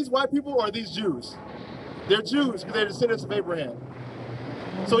 So are these white people or are these Jews? They're Jews because they're descendants of Abraham.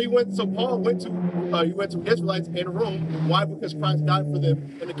 So Paul went to Israelites in Rome. Why? Because Christ died for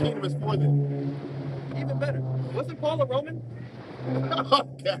them and the kingdom is for them. Even better. Wasn't Paul a Roman? Oh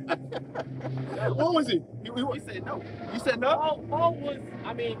God. What was he? You said no. You said no? Paul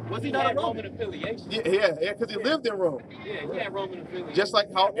was he not a Roman affiliation? Yeah, because he lived in Rome. Yeah, he had Roman affiliation. Just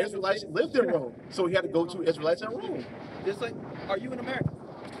like how Israelites lived in Rome. So he had to go to Israelites in Rome. Just like, are you an American?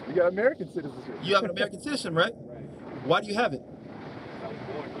 You got American citizenship. You have an American citizen, right? Why do you have it? I was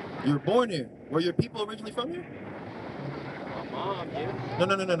born here. You were born here. Were your people originally from here? My mom,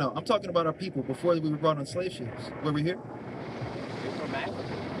 yeah. No. I'm talking about our people before we were brought on slave ships. Were we here? They're from Africa.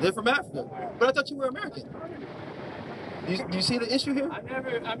 They're from Africa. But I thought you were American. Do you see the issue here? Bro.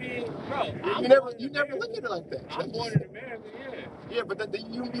 You never look at it like that. I'm born in America, yeah. Yeah, but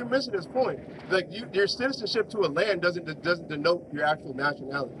you're missing this point. Like your citizenship to a land doesn't denote your actual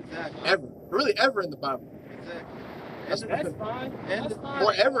nationality. Exactly. Ever. Really ever in the Bible. Exactly. That's fine. That's fine.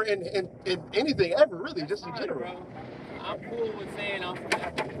 Or ever in anything ever, really, just in general. Bro. I'm cool with saying I'm from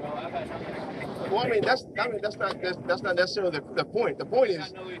Africa, bro. I got nothing. Well, that's not necessarily the point. The point is, I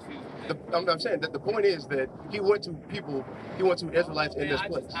got no issues. I'm saying that the point is that he went to Israelites in this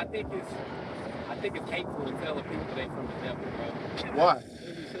place. I think it's hateful to tell people they from the devil, bro. Why? You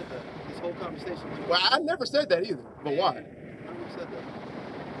said that. This whole conversation. Well, I never said that either. But why? I never said that.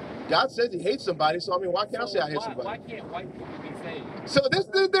 God says he hates somebody, so I mean, why can't I say I hate somebody? Why can't white people be saved? So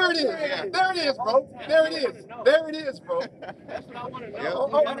there it is. There it is, bro. There it is, bro. That's what I want to know. Yeah.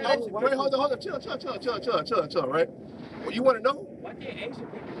 Wait, hold on. Chill, right? Well, you want to know? Why can't Asian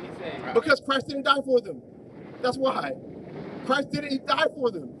people be saved? Because Christ didn't die for them. That's why. Christ didn't. He died for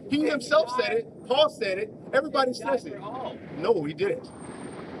them. He himself said it. Paul said it. Everybody says it. No, he didn't.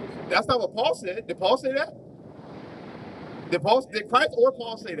 That's not what Paul said. Did Paul say that? Did Christ or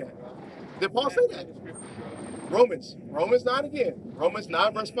Paul say that? Did Paul say that? Romans 9 again. Romans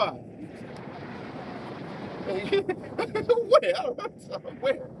 9 verse 5. Where? I don't know.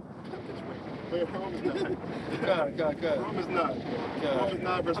 Where? Romans 9. God. Romans 9. Romans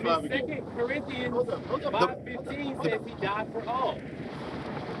 9 verse 5 again. 2 Corinthians 5:15 says he died for all.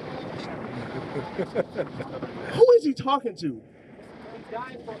 Who is he talking to? He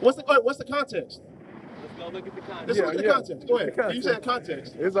died for What's the context? Let's go look at the context. Let's look at the context. Go ahead. You said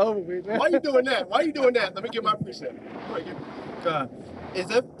context. It's over with, man. Why you doing that? Let me get my precept. Go ahead, God.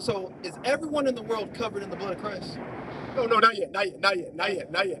 Is everyone in the world covered in the blood of Christ? No, not yet.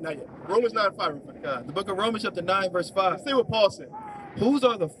 Romans 9:5. God. The book of Romans, chapter 9, verse 5. Let's see what Paul said. Whose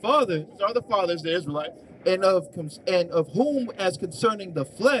are the fathers? These are the fathers, the Israelites, and of whom, as concerning the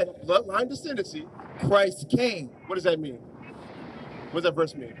flesh, bloodline descendancy, Christ came. What does that mean? What does that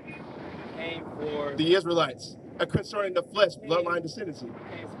verse mean? Came for the Israelites. Concerning the flesh, bloodline descendancy.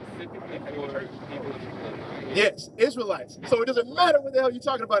 Came specifically for people. Yes, Israelites. So it doesn't matter what the hell you're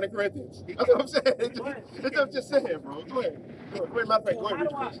talking about in Corinthians. That's what I'm saying. It's I'm just saying, bro. Go ahead. Matter of fact, go ahead.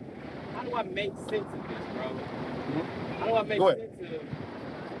 How do I make sense of this, bro? How do I make sense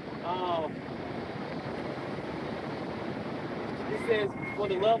of it says, for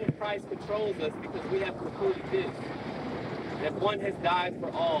the love of Christ controls us because we have concluded this, that one has died for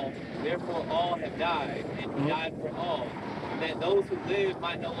all, therefore all have died, and he died for all. that those who live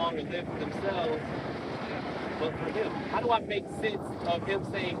might no longer live for themselves, but for him. How do I make sense of him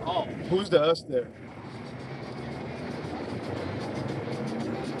saying all? Who's the us there?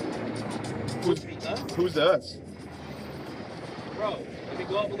 Who's the us? Bro, let me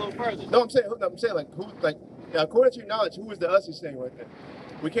go up a little further. No, I'm saying like who, like according to your knowledge, who is the us he's saying right there?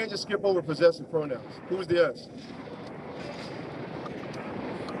 We can't just skip over possessive pronouns. Who's the us?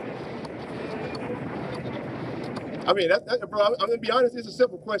 I mean, bro, I'm gonna be honest. It's a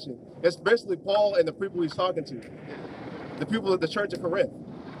simple question. It's basically Paul and the people he's talking to, the people of the church of Corinth.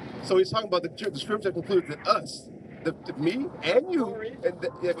 So he's talking about the scripture concludes that us, me and you, and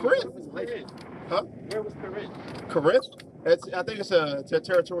Corinth. Huh? Where was Corinth? Corinth? I think it's a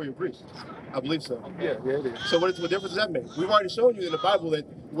territory of Greece. I believe so. Yeah, it is. So what difference does that make? We've already shown you in the Bible that.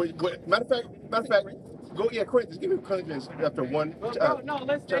 Matter of fact. Go, Corinth. Just give me Corinthians chapter 1. No,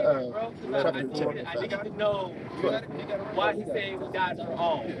 let's take it, bro. I need to know why he's saying he died for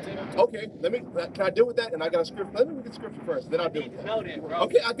all. Okay, can I deal with that? And I got a scripture. Let me read the scripture first, then I'll deal with that. Know that, bro.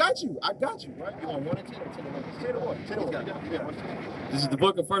 Okay, I got you, right? You want 1 and 10 or 10 and 1? 10 and 1. This is the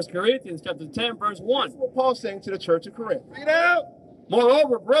book of 1 Corinthians, chapter 10, verse 1. This is what Paul's saying to the church of Corinth. Read out.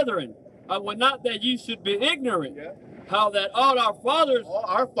 Moreover, brethren, I would not that you should be ignorant, how that all our fathers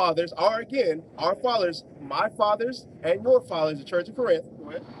our fathers, my fathers and your fathers, the church of Corinth,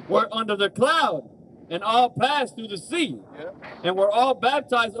 were under the cloud, and all passed through the sea, and were all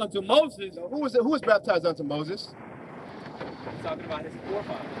baptized unto Moses. Who was baptized unto Moses? He's talking about his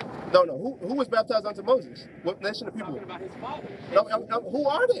forefathers. No. Who was baptized unto Moses? What nation of people? Talking about his father. No, who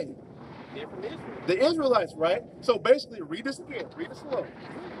are they? They're from Israel. The Israelites, right? So basically, read this again. Read this slow.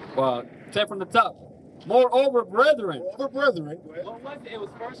 Well, take from the top. Moreover, brethren. What was it? It was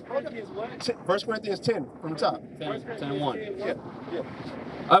 1 Corinthians what? 1 Corinthians 10 from the top. 10:1. Yeah.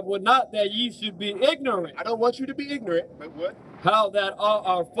 I would not that ye should be ignorant. I don't want you to be ignorant. But what? How that all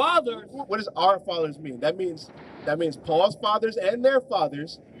our fathers. What does our fathers mean? That means Paul's fathers and their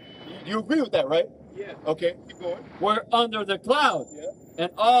fathers. You agree with that, right? Yeah. Okay, keep going. Were under the cloud,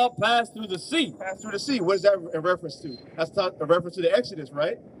 and all passed through the sea. Passed through the sea. What is that in reference to? That's a reference to the Exodus,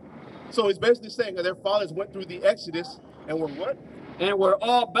 right? So he's basically saying that their fathers went through the Exodus and were what? And were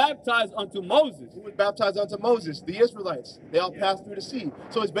all baptized unto Moses. Who was baptized unto Moses? The Israelites. They all passed through the sea.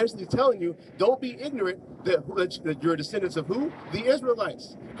 So he's basically telling you, don't be ignorant that you're descendants of who? The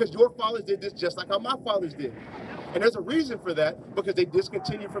Israelites. Because your fathers did this just like how my fathers did. And there's a reason for that, because they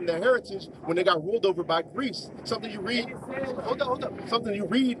discontinued from their heritage when they got ruled over by Greece. Something you read, hold up. Something you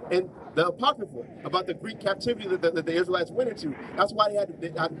read in the Apocrypha about the Greek captivity that the Israelites went into. That's why they had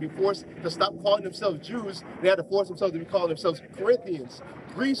to be forced to stop calling themselves Jews. They had to force themselves to be calling themselves Corinthians,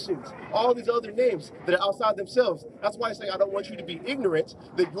 Grecians, all these other names that are outside themselves. That's why I say I don't want you to be ignorant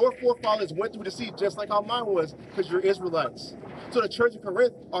that your forefathers went through the sea just like how mine was, because you're Israelites. So the church of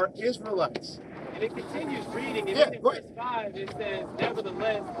Corinth are Israelites. And it continues reading, and in verse 5 it says,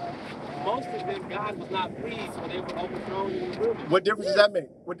 nevertheless, most of them God was not pleased when they were overthrown in the wilderness. What difference does that make?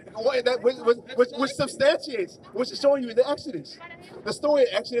 Which substantiates, which is showing you in the Exodus, the story of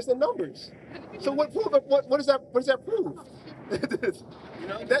Exodus and Numbers. So what does that prove?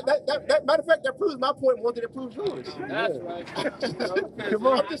 That matter of fact, that proves my point more than it proves yours. That's right. Come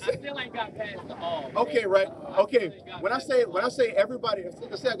on. I still ain't got past the all. Okay, right. Okay. When I say everybody,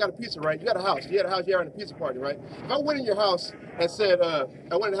 let's say I got a pizza, right? You got a house. You had a house. You're having a pizza party, right? If I went in your house and said,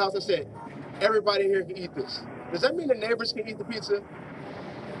 everybody here can eat this. Does that mean the neighbors can eat the pizza?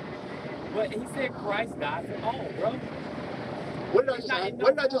 But he said Christ died for all, bro. What did I just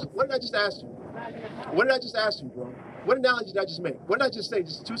ask you? What did I just ask you, bro? What analogy did I just make? What did I just say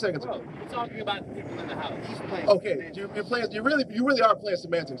just 2 seconds ago? We're talking about the people in the house. He's playing. Okay, you really are playing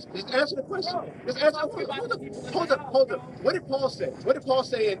semantics. Just answer the question. Just answer. Hold up. What did Paul say? What did Paul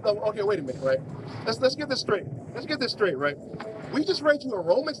say? Okay, wait a minute, right? Let's get this straight. Right? We just read you in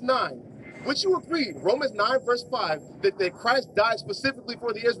Romans 9, which you agreed, Romans 9 verse 5, that Christ died specifically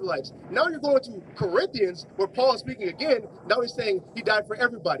for the Israelites. Now you're going to Corinthians, where Paul is speaking again. Now he's saying he died for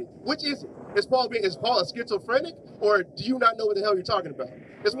everybody. Which is it? Is Paul a schizophrenic, or do you not know what the hell you're talking about?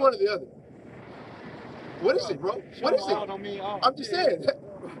 It's one or the other. What is it, bro? What is it? I'm just saying.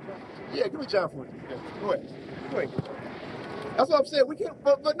 Yeah, give me John 14. Go ahead. That's what I'm saying. We can't,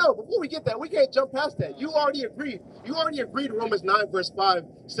 but no. Before we get that, we can't jump past that. You already agreed. Romans 9 verse 5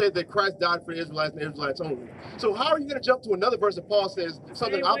 said that Christ died for the Israelites and the Israelites only. So how are you going to jump to another verse that Paul says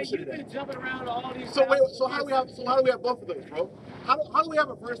something opposite of that? Jumping around all these so how do we have both of those, bro? How do we have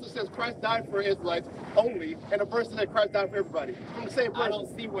a verse that says Christ died for Israelites only, and a verse that says Christ died for everybody from the same person? I don't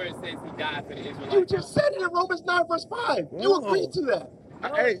see where it says he died for the Israelites. You just said it in Romans 9 verse 5. You agreed to that.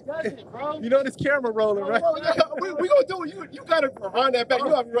 No, Hey, it doesn't, bro. you know this camera rolling, right? We gonna do it. You gotta run that back.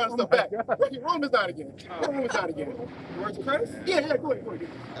 You have to run stuff back. God. Romans 9 again. Romans 9 again. Words of Christ? Yeah, go ahead.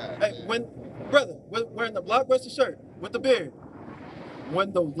 Hey, wearing the blockbuster shirt with the beard,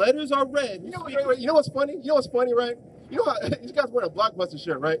 when the letters are read, You know what's funny? You know what's funny, right? You know how these guys wearing a Blockbuster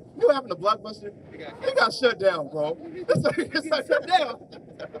shirt, right? You know what happened to Blockbuster? They got shut down, bro. It's like shut down.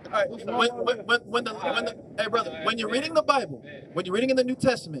 All right, hey brother, when you're reading the Bible, when you're reading in the New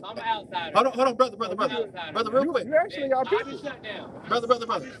Testament, I'm an outsider. hold on, brother, real quick, You actually are I've been people. shut down. brother.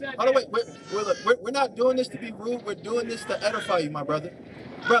 Hold on, wait, we're not doing this to be rude. We're doing this to edify you, my brother.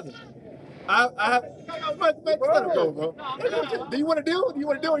 I have. Let him go, bro. Do you want to deal? Do you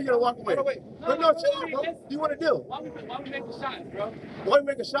want to deal or you gonna walk away? Hold on, wait. No, chill, bro. Do you want to deal? Why we making shots, bro? Why you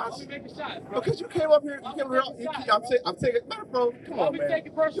making shots? Why we making shots, bro? Because you came up here. I'm taking. Bro, come Why on, we man.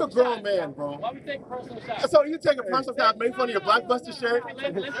 taking You're personal a grown shots, man, bro. Why we taking personal shots? So you take a personal shot, make fun of your Blockbuster shirt.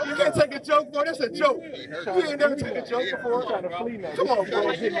 You can't take a joke, bro. That's a joke. You ain't never taken a joke before. Trying to flee now. Come on,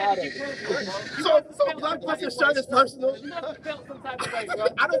 bro. Getting out of it. So Blockbuster shirt is personal. You must have felt some type of way, bro.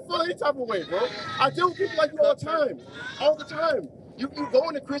 I don't feel any type of way, bro. I deal with people like you all the time. All the time. You go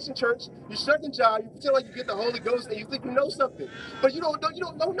into Christian church, you shut your job, you pretend like you get the Holy Ghost and you think you know something. But you don't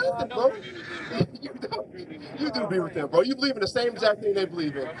know nothing, bro. You do agree with them, bro. You believe in the same exact thing they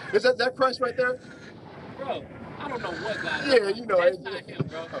believe in. Is that Christ right there? Bro, I don't know what God Yeah, you know. That's not him,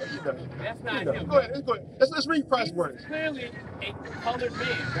 bro. You know. That's not him. Go ahead. Let's read Christ's words. Clearly a colored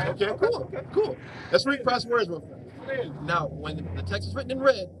man, bro. Okay, cool. Let's read Christ's words real quick. Clearly. Now, when the text is written in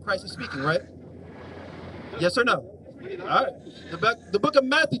red, Christ is speaking, right? Yes or no? All right. The book of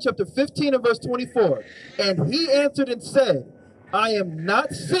Matthew, chapter 15 and verse 24. And he answered and said, I am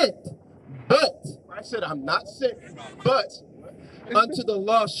not sent, but I said I'm not sent, but unto the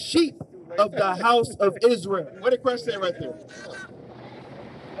lost sheep of the house of Israel. what did Christ say right there?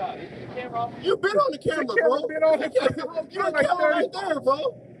 You've been on the camera, bro. Been on the camera. You're on the camera right there,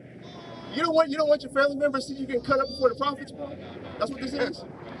 bro. You don't want your family members to see you get cut up before the prophets, bro. That's what this is.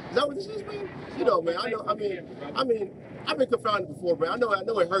 Is that what this is, man? You know, man. I mean, I've been confounded before, man. I know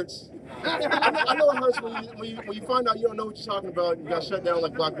it hurts. I know it hurts when you find out you don't know what you're talking about. And you got shut down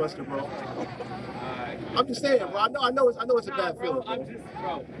like Blockbuster, bro. I'm just saying, bro. I know it's a bad feeling, bro.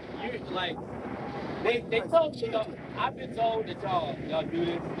 Bro, you like they told me. I've been told that y'all do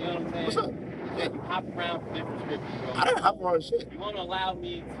this. You know what I'm saying? What's up? That you hop around from different scriptures, bro. I didn't hop around shit. You want to allow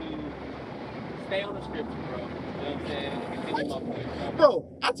me to stay on the scripture, bro. You know what I'm saying? And continue my point, Bro,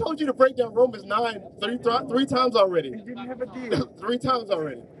 I told you to break down Romans 9 three times already. You didn't have a deal. 3 times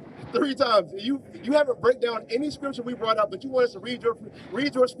already. 3 times. You haven't break down any scripture we brought up, but you want us to read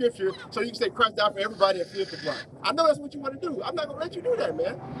your scripture so you can say Christ died for everybody and flip the block. I know that's what you want to do. I'm not gonna let you do that,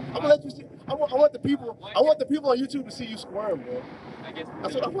 man. I'm gonna let you see. I want the people on YouTube to see you squirm, bro.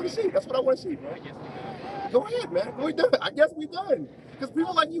 That's what I want to see. That's what I want to see, bro. Go ahead, man. We done. I guess we done. Because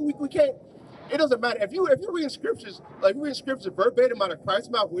people like you, we can't. It doesn't matter if you're reading scriptures, like you read scriptures verbatim out of Christ's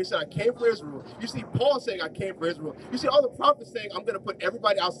mouth, where he said, "I came for Israel." You see Paul saying, "I came for Israel." You see all the prophets saying, "I'm going to put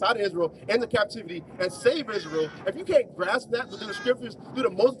everybody outside of Israel into captivity and save Israel." If you can't grasp that through the scriptures, through the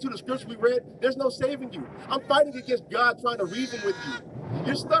multitude of scriptures we read, there's no saving you. I'm fighting against God trying to reason with you.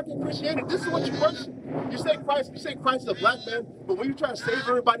 You're stuck in Christianity. This is what you worship. You say Christ is a black man, but when you try to save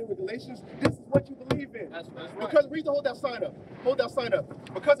everybody with Galatians, this is what you believe in. That's right. Because hold that sign up. Hold that sign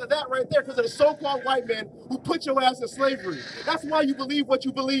up. Because of that right there, because of the so-called white man who put your ass in slavery. That's why you believe what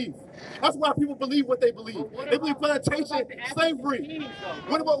you believe. That's why people believe what they believe. They believe plantation, slavery.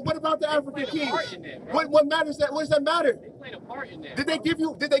 What about the African kings? What matters that? What does that matter? They played a part in that. Did they give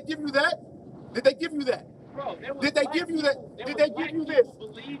you that? Did they give you that? Bro, Did they give you that? Did they give you this?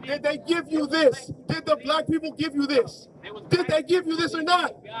 Did they give you this? Did the black people give you this? Did they give you this or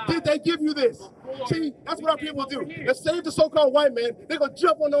not? Did they give you this? See, that's what our people do. They save the so-called white man. They're gonna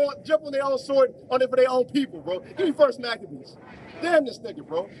jump on their own sword on it for their own people, bro. Give me First Maccabees. Damn this nigga,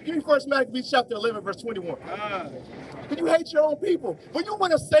 bro. Give me First Maccabees chapter 11, verse 21. When you hate your own people, when you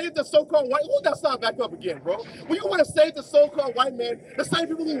want to save the so-called white, hold that sign back up again, bro. When you want to save the so-called white man, the same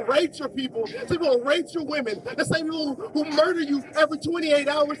people who rape your people, the same people who rape your women, the same people who murder you every 28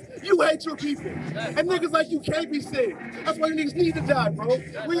 hours, you hate your people. And niggas like you can't be saved. That's why you niggas need to die, bro.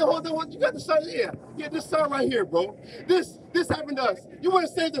 You got the sign here. Yeah, this sign right here, bro. This happened to us. You want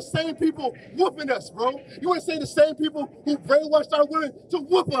to save the same people whooping us, bro. You want to save the same people who brainwashed our women to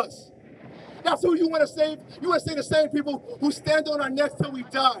whoop us. That's who you want to save. You want to save the same people who stand on our necks till we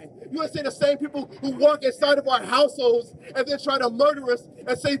die. You want to save the same people who walk inside of our households and then try to murder us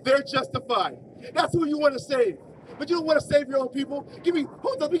and say they're justified. That's who you want to save. But you don't want to save your own people.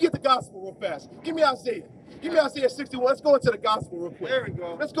 Hold on, let me get the gospel real fast. Give me Isaiah. Give me Isaiah 61. Let's go into the gospel real quick. There we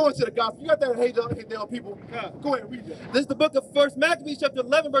go. Let's go into the gospel. You got that hate down people? Go ahead and read that. This is the book of 1 Maccabees chapter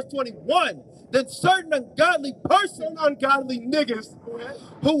 11 verse 21. Then certain ungodly persons, Ungodly niggas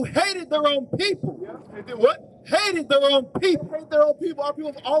who hated their own people, they did what? hated their own people. They hate their own people. Our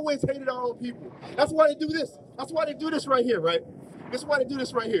people have always hated our own people. That's why they do this. That's why they do this right here, right? That's why they do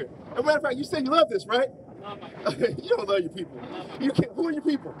this right here. As a matter of fact, you said you love this, right? You don't love your people. You can't. Who are your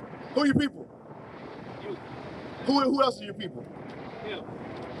people? Who are your people? Who else are your people?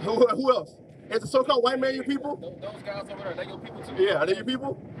 Who else? Is the so-called white man your people? Those guys over there, they your people too. Yeah, are they your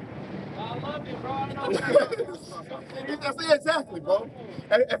people? I love it, bro. I know Yeah, exactly, bro.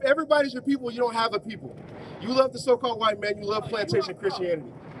 If everybody's your people, you don't have a people. You love the so-called white man. You love plantation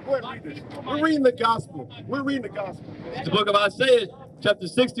Christianity. Go ahead and read this. We're reading the gospel. We're reading the gospel. The book of Isaiah, chapter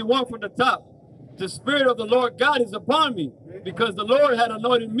 61 from the top. The Spirit of the Lord God is upon me, because the Lord had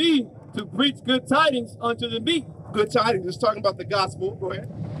anointed me to preach good tidings unto the meek. Good tidings. Just talking about the gospel. Go ahead.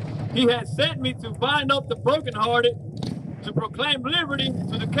 He has sent me to bind up the brokenhearted, to proclaim liberty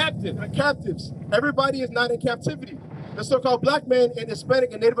to the captive. The captives. Everybody is not in captivity. The so-called black man and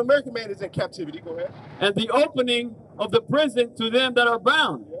Hispanic and Native American man is in captivity. Go ahead. And the opening of the prison to them that are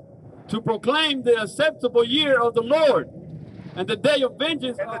bound, to proclaim the acceptable year of the Lord, and the day of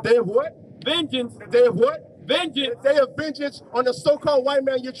vengeance. And the day of what? Vengeance. The day of what? Vengeance. The day of vengeance on the so-called white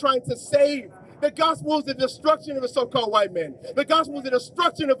man you're trying to save. The gospel is the destruction of the so-called white man. The gospel is the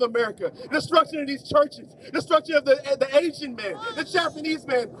destruction of America, the destruction of these churches, the destruction of the Asian man, the Japanese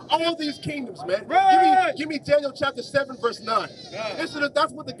man, all these kingdoms, man. Right. Give me Daniel chapter 7, verse 9.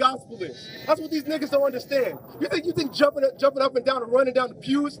 That's what the gospel is. That's what these niggas don't understand. You think jumping up and down and running down the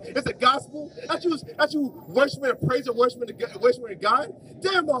pews is the gospel? That's you worshiping and praising, worshiping God?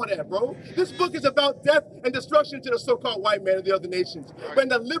 Damn all that, bro. This book is about death and destruction to the so-called white man and the other nations, but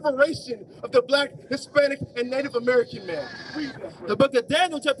the liberation of the black, Hispanic, and Native American man. Read that, bro. The book of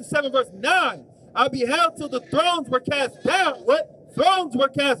Daniel chapter 7 verse 9. I beheld till the thrones were cast down. What? Thrones were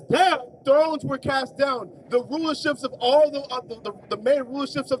cast down. Thrones were cast down. The rulerships of all the main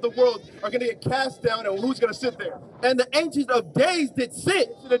rulerships of the world are going to get cast down, and who's going to sit there? And the ancient of days did sit.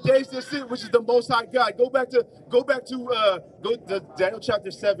 The days that sit, which is the Most High God. Go to Daniel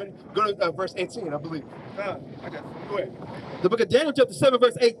chapter 7. Go to verse 18, I believe. I got it. Go ahead. The book of Daniel chapter 7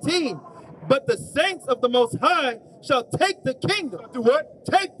 verse 18. But the saints of the Most High shall take the kingdom. Do what?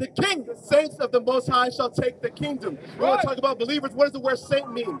 Take the kingdom. The saints of the Most High shall take the kingdom. We want to talk about believers. What does the word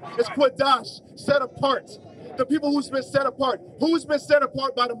saint mean? It's Quadash, set apart. The people who's been set apart. Who's been set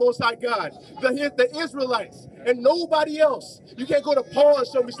apart by the Most High God? The Israelites and nobody else. You can't go to Paul and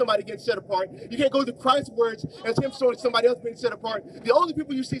show me somebody getting set apart. You can't go to Christ's words and him showing somebody else being set apart. The only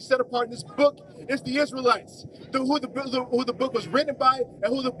people you see set apart in this book is the Israelites, who the book was written by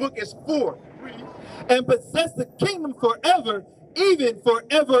and who the book is for. And possess the kingdom forever, even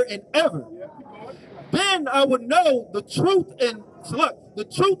forever and ever. Then I would know the truth the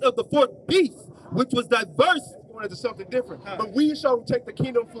truth of the fourth beast, which was diverse. Going into something different. But we shall take the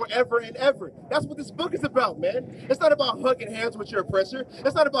kingdom forever and ever. That's what this book is about, man. It's not about hugging hands with your oppressor.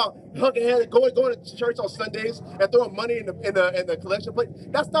 It's not about hugging hands, going to church on Sundays and throwing money in the collection plate.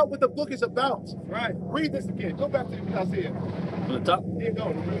 That's not what the book is about. Right. Read this again. Go back to Isaiah. From the top? Keep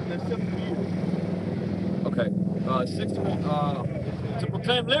going. There's 70 years. Okay. 61. To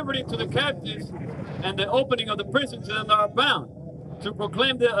proclaim liberty to the captives and the opening of the prison to them that are bound. To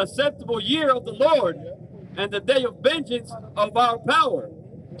proclaim the acceptable year of the Lord and the day of vengeance of our power.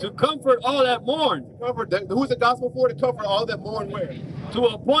 To comfort all that mourn. Who's the gospel for? To comfort all that mourn where? To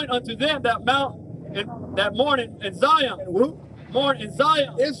appoint unto them that mourn in Zion. And who? Mourn in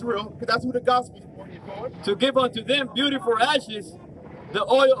Zion. Israel, because that's who the gospel is for. To give unto them beauty for ashes, the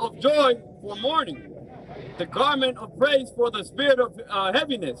oil of joy for mourning, the garment of praise for the spirit of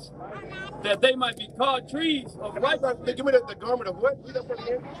heaviness, that they might be called trees of righteousness. Give me the garment of what? Read that for me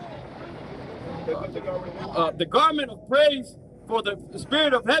again. The garment of what? The garment of praise for the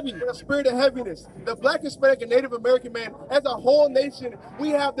spirit of heaviness. The spirit of heaviness. The black, Hispanic, and Native American man, as a whole nation, we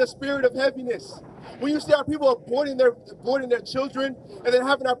have the spirit of heaviness. When you see our people aborting their children, and then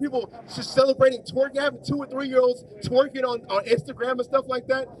having our people just celebrating twerking, having 2 or 3 year olds twerking on Instagram and stuff like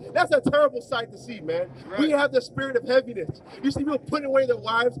that, that's a terrible sight to see, man. Right. We have the spirit of heaviness. You see people putting away their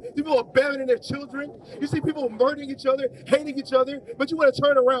wives, people abandoning their children. You see people murdering each other, hating each other, but you want to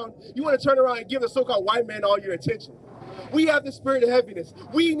turn around and give the so-called white man all your attention. We have the spirit of heaviness.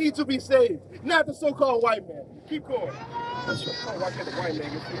 We need to be saved, not the so-called white man. Keep going. That's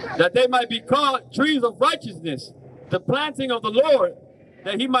right. That they might be called trees of righteousness, the planting of the Lord,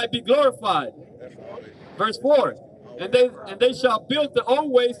 that he might be glorified. Verse 4. And they shall build the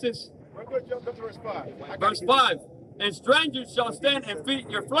old wastes Good, jump to verse 5. Verse 5. And strangers shall stand and feed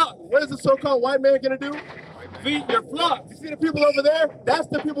your flock. What is the so-called white man going to do? Feed your flocks. You see the people over there? That's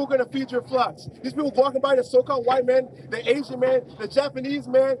the people who are going to feed your flocks. These people walking by, the so-called white man, the Asian man, the Japanese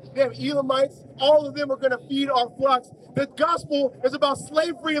man, they have Elamites. All of them are going to feed our flocks. The gospel is about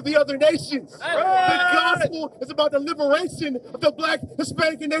slavery of the other nations. The gospel is about the liberation of the black,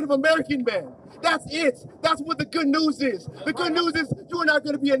 Hispanic, and Native American man. That's it. That's what the good news is. The good news is you're not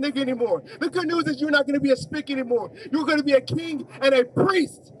going to be a nigga anymore. The good news is you're not going to be a spick anymore. You're going to be a king and a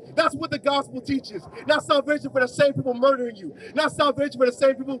priest. That's what the gospel teaches. Not salvation for the same people murdering you. Not salvation for the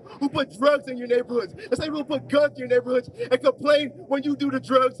same people who put drugs in your neighborhoods. The same people who put guns in your neighborhoods and complain when you do the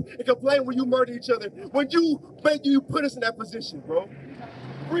drugs and complain when you murder each other. When you put us in that position, bro.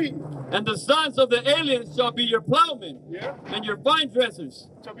 Read. And the sons of the aliens shall be your plowmen. Yeah. And your vine dressers.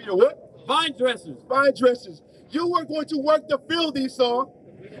 Shall be your what? Vine dressers. Vine dressers. You are going to work the field, Esau,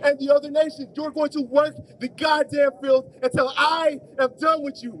 and the other nations. You're going to work the goddamn field until I am done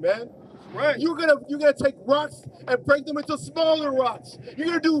with you, man. Right. You're gonna take rocks and break them into smaller rocks.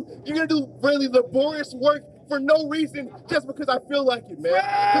 You're gonna do really laborious work for no reason, just because I feel like it, man.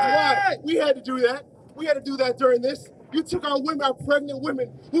 Because why? We had to do that. We had to do that during this. You took our women, our pregnant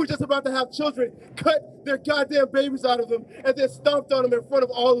women, who were just about to have children, cut their goddamn babies out of them, and then stomped on them in front of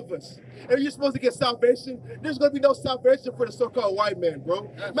all of us. And you're supposed to get salvation? There's going to be no salvation for the so-called white man,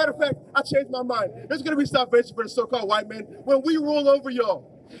 bro. Matter of fact, I changed my mind. There's going to be salvation for the so-called white man when we rule over y'all.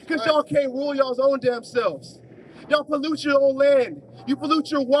 Because y'all can't rule y'all's own damn selves. Y'all pollute your own land. You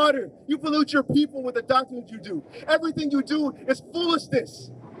pollute your water. You pollute your people with the doctrines you do. Everything you do is foolishness.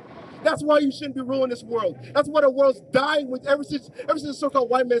 That's why you shouldn't be ruling this world. That's why the world's dying with ever since the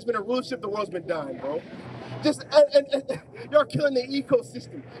so-called white man's been in rulership, the world's been dying, bro. Just and you're killing the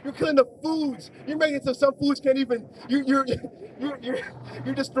ecosystem. You're killing the foods. You're making it so some foods can't even. You're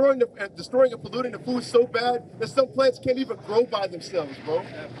destroying and polluting the food so bad that some plants can't even grow by themselves, bro.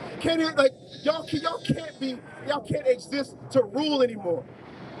 Can't even, like y'all can't exist to rule anymore.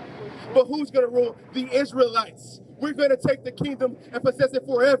 But who's gonna rule? The Israelites. We're gonna take the kingdom and possess it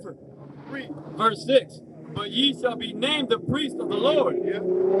forever. Read. Verse 6. But ye shall be named the priests of the Lord. Yeah.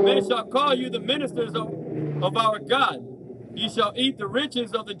 Men shall call you the ministers of our God. Ye shall eat the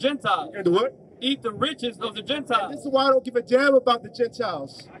riches of the Gentiles. And the what? Eat the riches of the Gentiles. And this is why I don't give a damn about the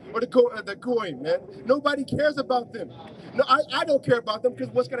Gentiles or the Goyim, man. Nobody cares about them. No, I don't care about them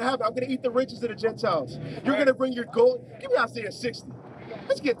because what's going to happen? I'm going to eat the riches of the Gentiles. You're going to bring your gold. Give me Isaiah 60.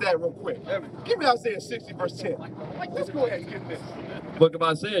 Let's get that real quick. Give me Isaiah 60, verse 10. Let's go ahead and get this. Book of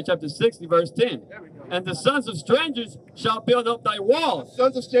Isaiah, chapter 60, verse 10. And the sons of strangers shall build up thy walls.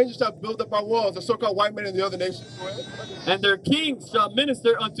 Sons of strangers shall build up our walls, the so-called white men in the other nations. And their kings shall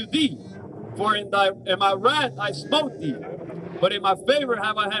minister unto thee. For in my wrath I smote thee, but in my favor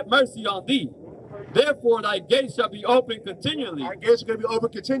have I had mercy on thee. Therefore thy gates shall be open continually. Our gates are going to be open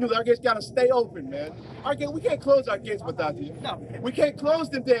continually. Our gates got to stay open, man. We can't close our gates without you. No. We can't close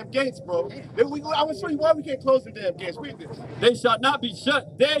them damn gates, bro. I will show you why we can't close them damn gates. Read this. They shall not be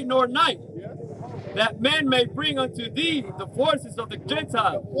shut day nor night. Yeah. That men may bring unto thee the forces of the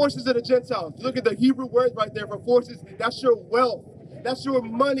Gentiles. The forces of the Gentiles. Look at the Hebrew word right there for forces. That's your wealth. That's your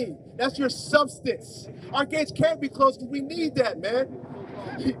money. That's your substance. Our gates can't be closed because we need that, man.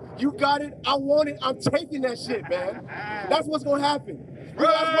 You got it. I want it. I'm taking that shit, man. That's what's going to happen. Right.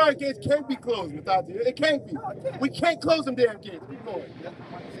 That's why our gates can't be closed without you. It can't be. We can't close them damn gates.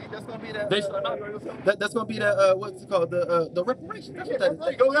 That's going to be the, that's going to be the, what's it called? The reparation. That's what that is.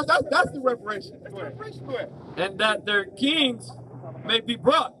 That's the reparation. And that their kings may be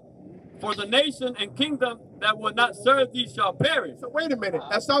brought. For the nation and kingdom that will not serve thee shall perish. So wait a minute.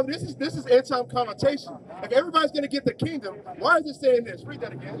 This is end-time connotation. If everybody's going to get the kingdom, why is it saying this? Read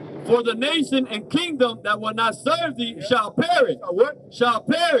that again. For the nation and kingdom that will not serve thee shall perish. What? Shall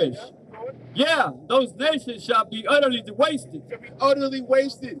perish. Yeah, those nations shall be utterly wasted. Shall be utterly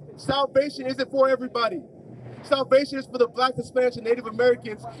wasted. Salvation isn't for everybody. Salvation is for the black, Hispanics, and Native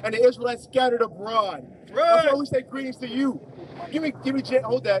Americans and the Israelites scattered abroad. Right. That's why we say greetings to you. Give me,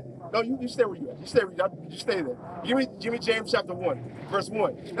 hold that. No, you stay where you at. You stay there. Give me James chapter 1, verse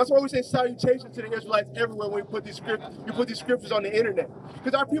 1. That's why we say salutations to the Israelites everywhere when we put these scriptures on the internet.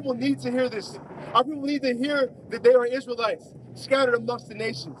 Because our people need to hear this. Our people need to hear that they are Israelites scattered amongst the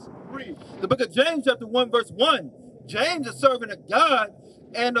nations. Read. The book of James chapter 1, verse 1. James, a servant of God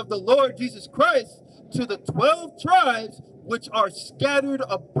and of the Lord Jesus Christ, to the 12 tribes which are scattered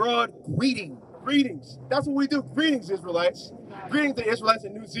abroad, greeting. Greetings. That's what we do. Greetings, Israelites. Greeting to the Israelites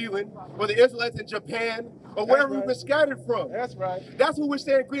in New Zealand, or the Israelites in Japan, or wherever we've been scattered from. That's right. That's who we're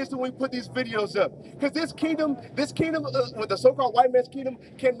saying greetings to when we put these videos up. Because this kingdom, with the so-called white man's kingdom,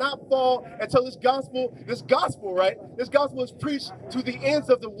 cannot fall until this gospel, right? This gospel is preached to the ends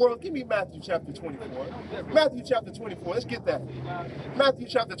of the world. Give me Matthew chapter 24. Matthew chapter 24. Let's get that. Matthew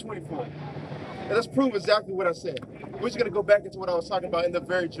chapter 24. And let's prove exactly what I said. We're just going to go back into what I was talking about in the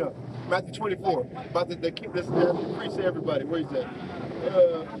very jump. Matthew 24. About the preach to everybody. Where is that?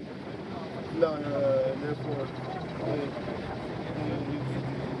 Therefore.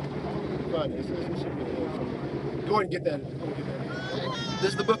 Go ahead and get that.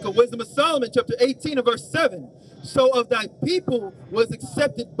 This is the book of Wisdom of Solomon, chapter 18 and verse 7. So of thy people was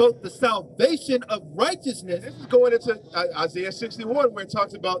accepted both the salvation of righteousness. This is going into Isaiah 61, where it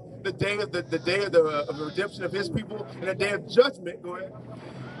talks about the day of the redemption of his people and the day of judgment. Go ahead.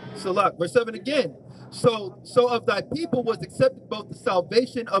 So look, verse 7 again. So of thy people was accepted both the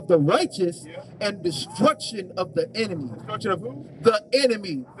salvation of the righteous and destruction of the enemy. Destruction of who? The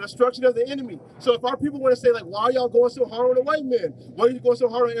enemy. The destruction of the enemy. So if our people want to say, like, why are y'all going so hard on the white man? Why are you going so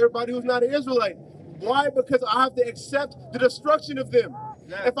hard on everybody who's not an Israelite? Why? Because I have to accept the destruction of them.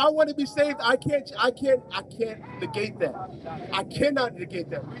 Yeah. If I want to be saved, I can't negate that. I cannot negate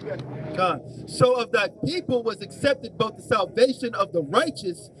that. God. So of thy people was accepted both the salvation of the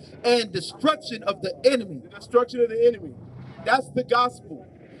righteous and destruction of the enemy. The destruction of the enemy. That's the gospel.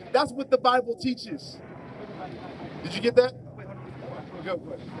 That's what the Bible teaches. Did you get that? Go.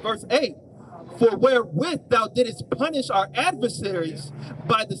 Verse 8. For wherewith thou didst punish our adversaries,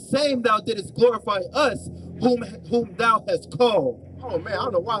 by the same thou didst glorify us, whom thou hast called. Oh man, I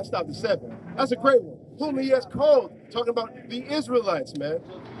don't know why I stopped at 7. That's a great one. Whom he has called. Talking about the Israelites, man.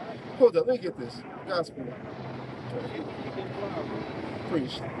 Hold up, let me get this. Gospel.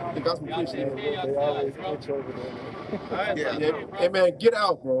 Preach. The gospel preached. They always pitch over there. Yeah. Hey man, get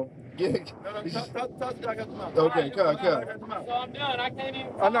out, bro. Okay, come. So I'm done. I can't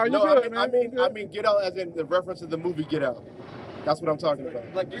even. Oh, no, you No, good, man. I mean, get out as in the reference to the movie Get Out. That's what I'm talking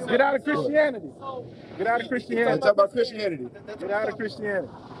about. Get out of Christianity. Get out of I'm Christianity. talking about Christianity. Get out of Christianity.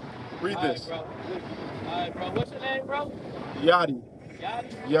 Read this. All right, bro. What's your name, bro? Yachty.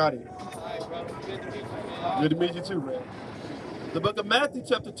 Yachty? All right, bro. Good to meet you, man. Good to meet you too, man. The book of Matthew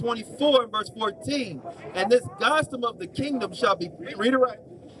chapter 24 and verse 14. And this gospel of the kingdom shall be, read it right.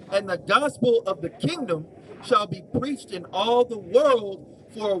 And the gospel of the kingdom shall be preached in all the world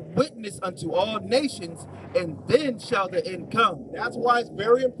for a witness unto all nations, and then shall the end come. That's why it's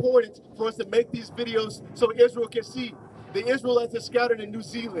very important for us to make these videos so Israel can see. The Israelites are scattered in New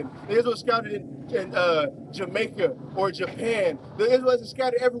Zealand. The Israelites are scattered in Jamaica or Japan. The Israelites are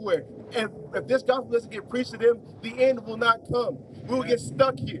scattered everywhere. And if this gospel doesn't get preached to them, the end will not come. We will get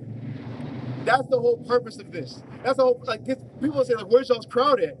stuck here. That's the whole purpose of this. That's the whole, like, people say, like, where's y'all's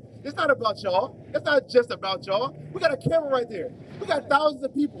crowd at? It's not about y'all. It's not just about y'all. We got a camera right there. We got thousands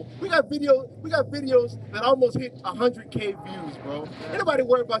of people. We got videos that almost hit 100K views, bro. Ain't nobody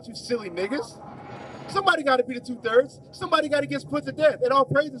worried about you silly niggas. Somebody got to be the 2/3. Somebody got to get put to death, and all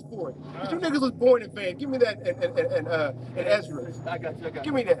praises for it. But you niggas was born in vain. Give me that and Ezra. I got you.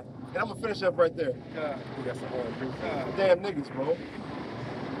 Give me that, and I'm gonna finish up right there. We got some more. Damn niggas, bro.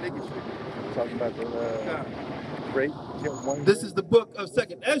 Talking about the great. This is the book of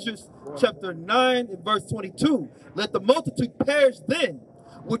 2nd Ezra, chapter 9 and verse 22. Let the multitude perish then,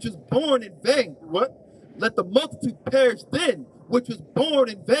 which was born in vain. What? Let the multitude perish then, which was born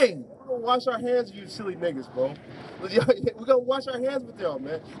in vain. We're gonna wash our hands of you silly niggas, bro. We're gonna wash our hands with y'all,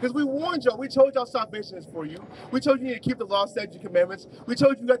 man. Because we warned y'all. We told y'all salvation is for you. We told you need to keep the law, statutes, and commandments. We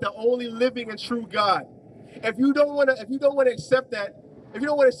told you got the only living and true God. If you don't want to accept that, you're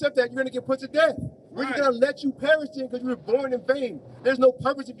gonna get put to death. We're just gonna let you perish in because you were born in vain. There's no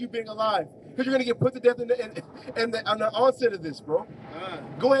purpose of you being alive because you're gonna get put to death on the onset of this, bro.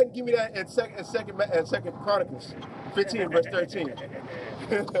 Go ahead and give me that in second Chronicles 15 verse 13.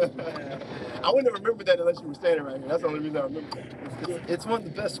 I wouldn't remember that unless you were standing right here. That's the only reason I remember that. It's one of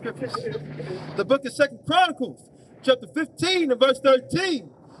the best scriptures. The book of 2nd Chronicles, chapter 15 and verse 13.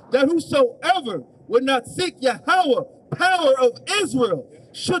 That whosoever would not seek Yahweh, power of Israel,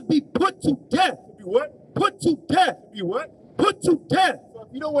 should be put to death. Be what? Put to death. Be what? Put to death. So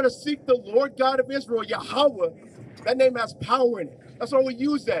if you don't want to seek the Lord God of Israel, Yahweh, that name has power in it. That's why we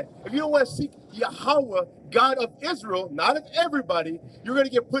use that. If you don't want to seek Yahweh, God of Israel, not of everybody, you're going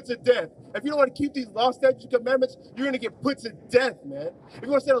to get put to death. If you don't want to keep these law, statutes, and commandments, you're going to get put to death, man. If you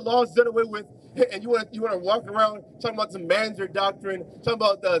want to say the law is done away with, and you want to walk around talking about some Manzer doctrine, talking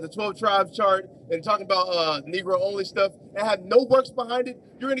about the 12 tribes chart, and talking about Negro-only stuff, and have no works behind it,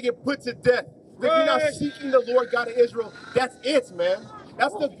 you're going to get put to death. If you're not seeking the Lord God of Israel, that's it, man.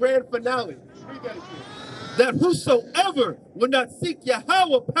 That's the grand finale. Read that again. That whosoever will not seek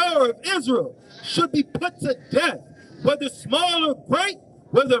Yahweh, power of Israel, should be put to death, whether small or great,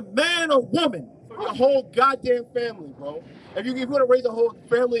 whether man or woman. For your whole goddamn family, bro. If you want to raise a whole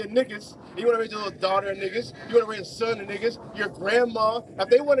family of niggas, you want to raise a little daughter of niggas, you want to raise a son of niggas, your grandma, if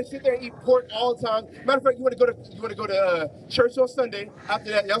they want to sit there and eat pork all the time, matter of fact, you want to go to church on Sunday.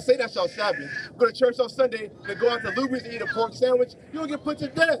 After that, y'all say that's y'all Sabbath. Go to church on Sunday, then go out to Luby's and eat a pork sandwich. You'll get put to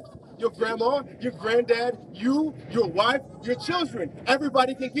death. Your grandma, your granddad, you, your wife, your children.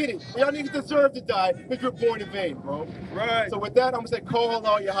 Everybody can get it. Y'all niggas deserve to die because you're born in vain, bro. Right. So with that, I'm going to say, call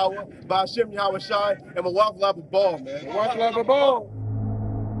Allah Yahweh, by Hashem Yahweh Shai, and Mawaf Lava Ball, man. Watch like a ball.